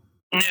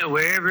 Yeah,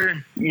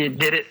 wherever you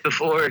did it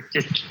before,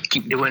 just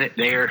keep doing it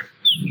there.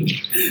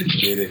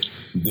 Did it,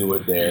 do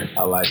it there.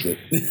 I like it.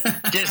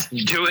 Just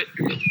do it.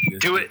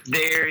 Do it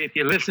there. If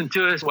you listen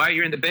to us while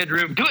you're in the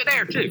bedroom, do it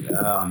there too.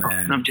 Oh,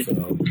 man.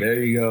 So,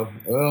 there you go.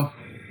 Well,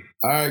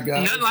 all right,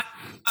 guys. Nothing like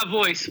my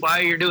voice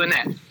while you're doing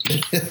that.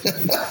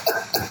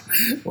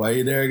 While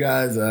you're there,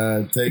 guys,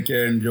 take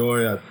care.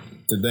 Enjoy.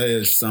 Today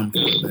is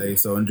something today,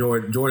 so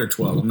enjoy the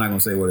 12th. I'm not going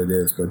to say what it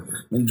is, but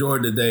enjoy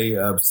the day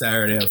of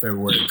Saturday of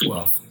February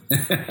 12th.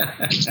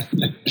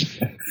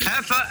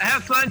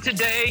 Have fun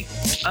today.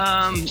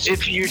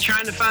 If you're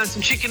trying to find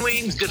some chicken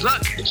wings, good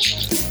luck.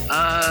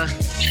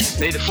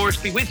 May the force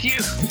be with you.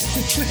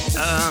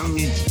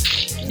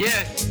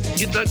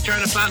 Good luck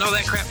trying to find all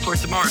that crap for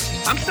tomorrow.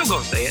 I'm still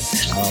going to say it.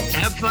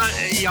 Have fun.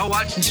 Y'all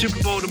watch the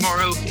Super Bowl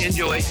tomorrow.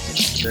 Enjoy.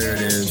 There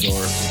it is.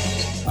 Or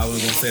I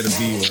was going to say the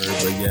B word,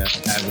 but yeah,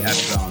 happy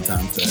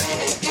Valentine's Day.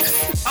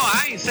 Oh,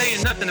 I ain't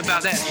saying nothing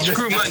about that.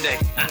 Screw Monday.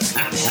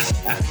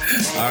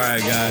 All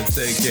right, guys.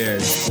 Take care.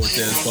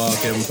 Cortez Paul,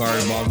 Kevin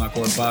Carter, Balls Not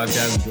Court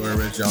Podcast. Enjoy the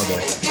rest of y'all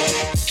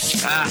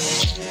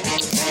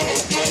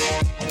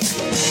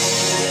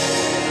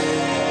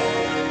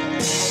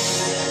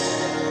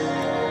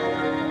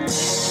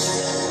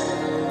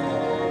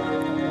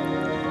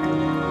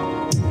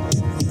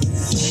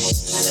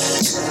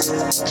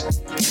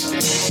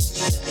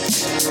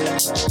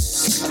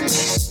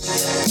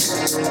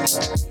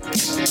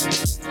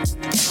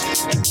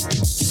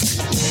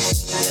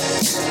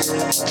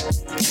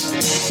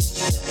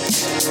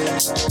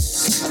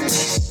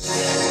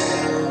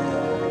day.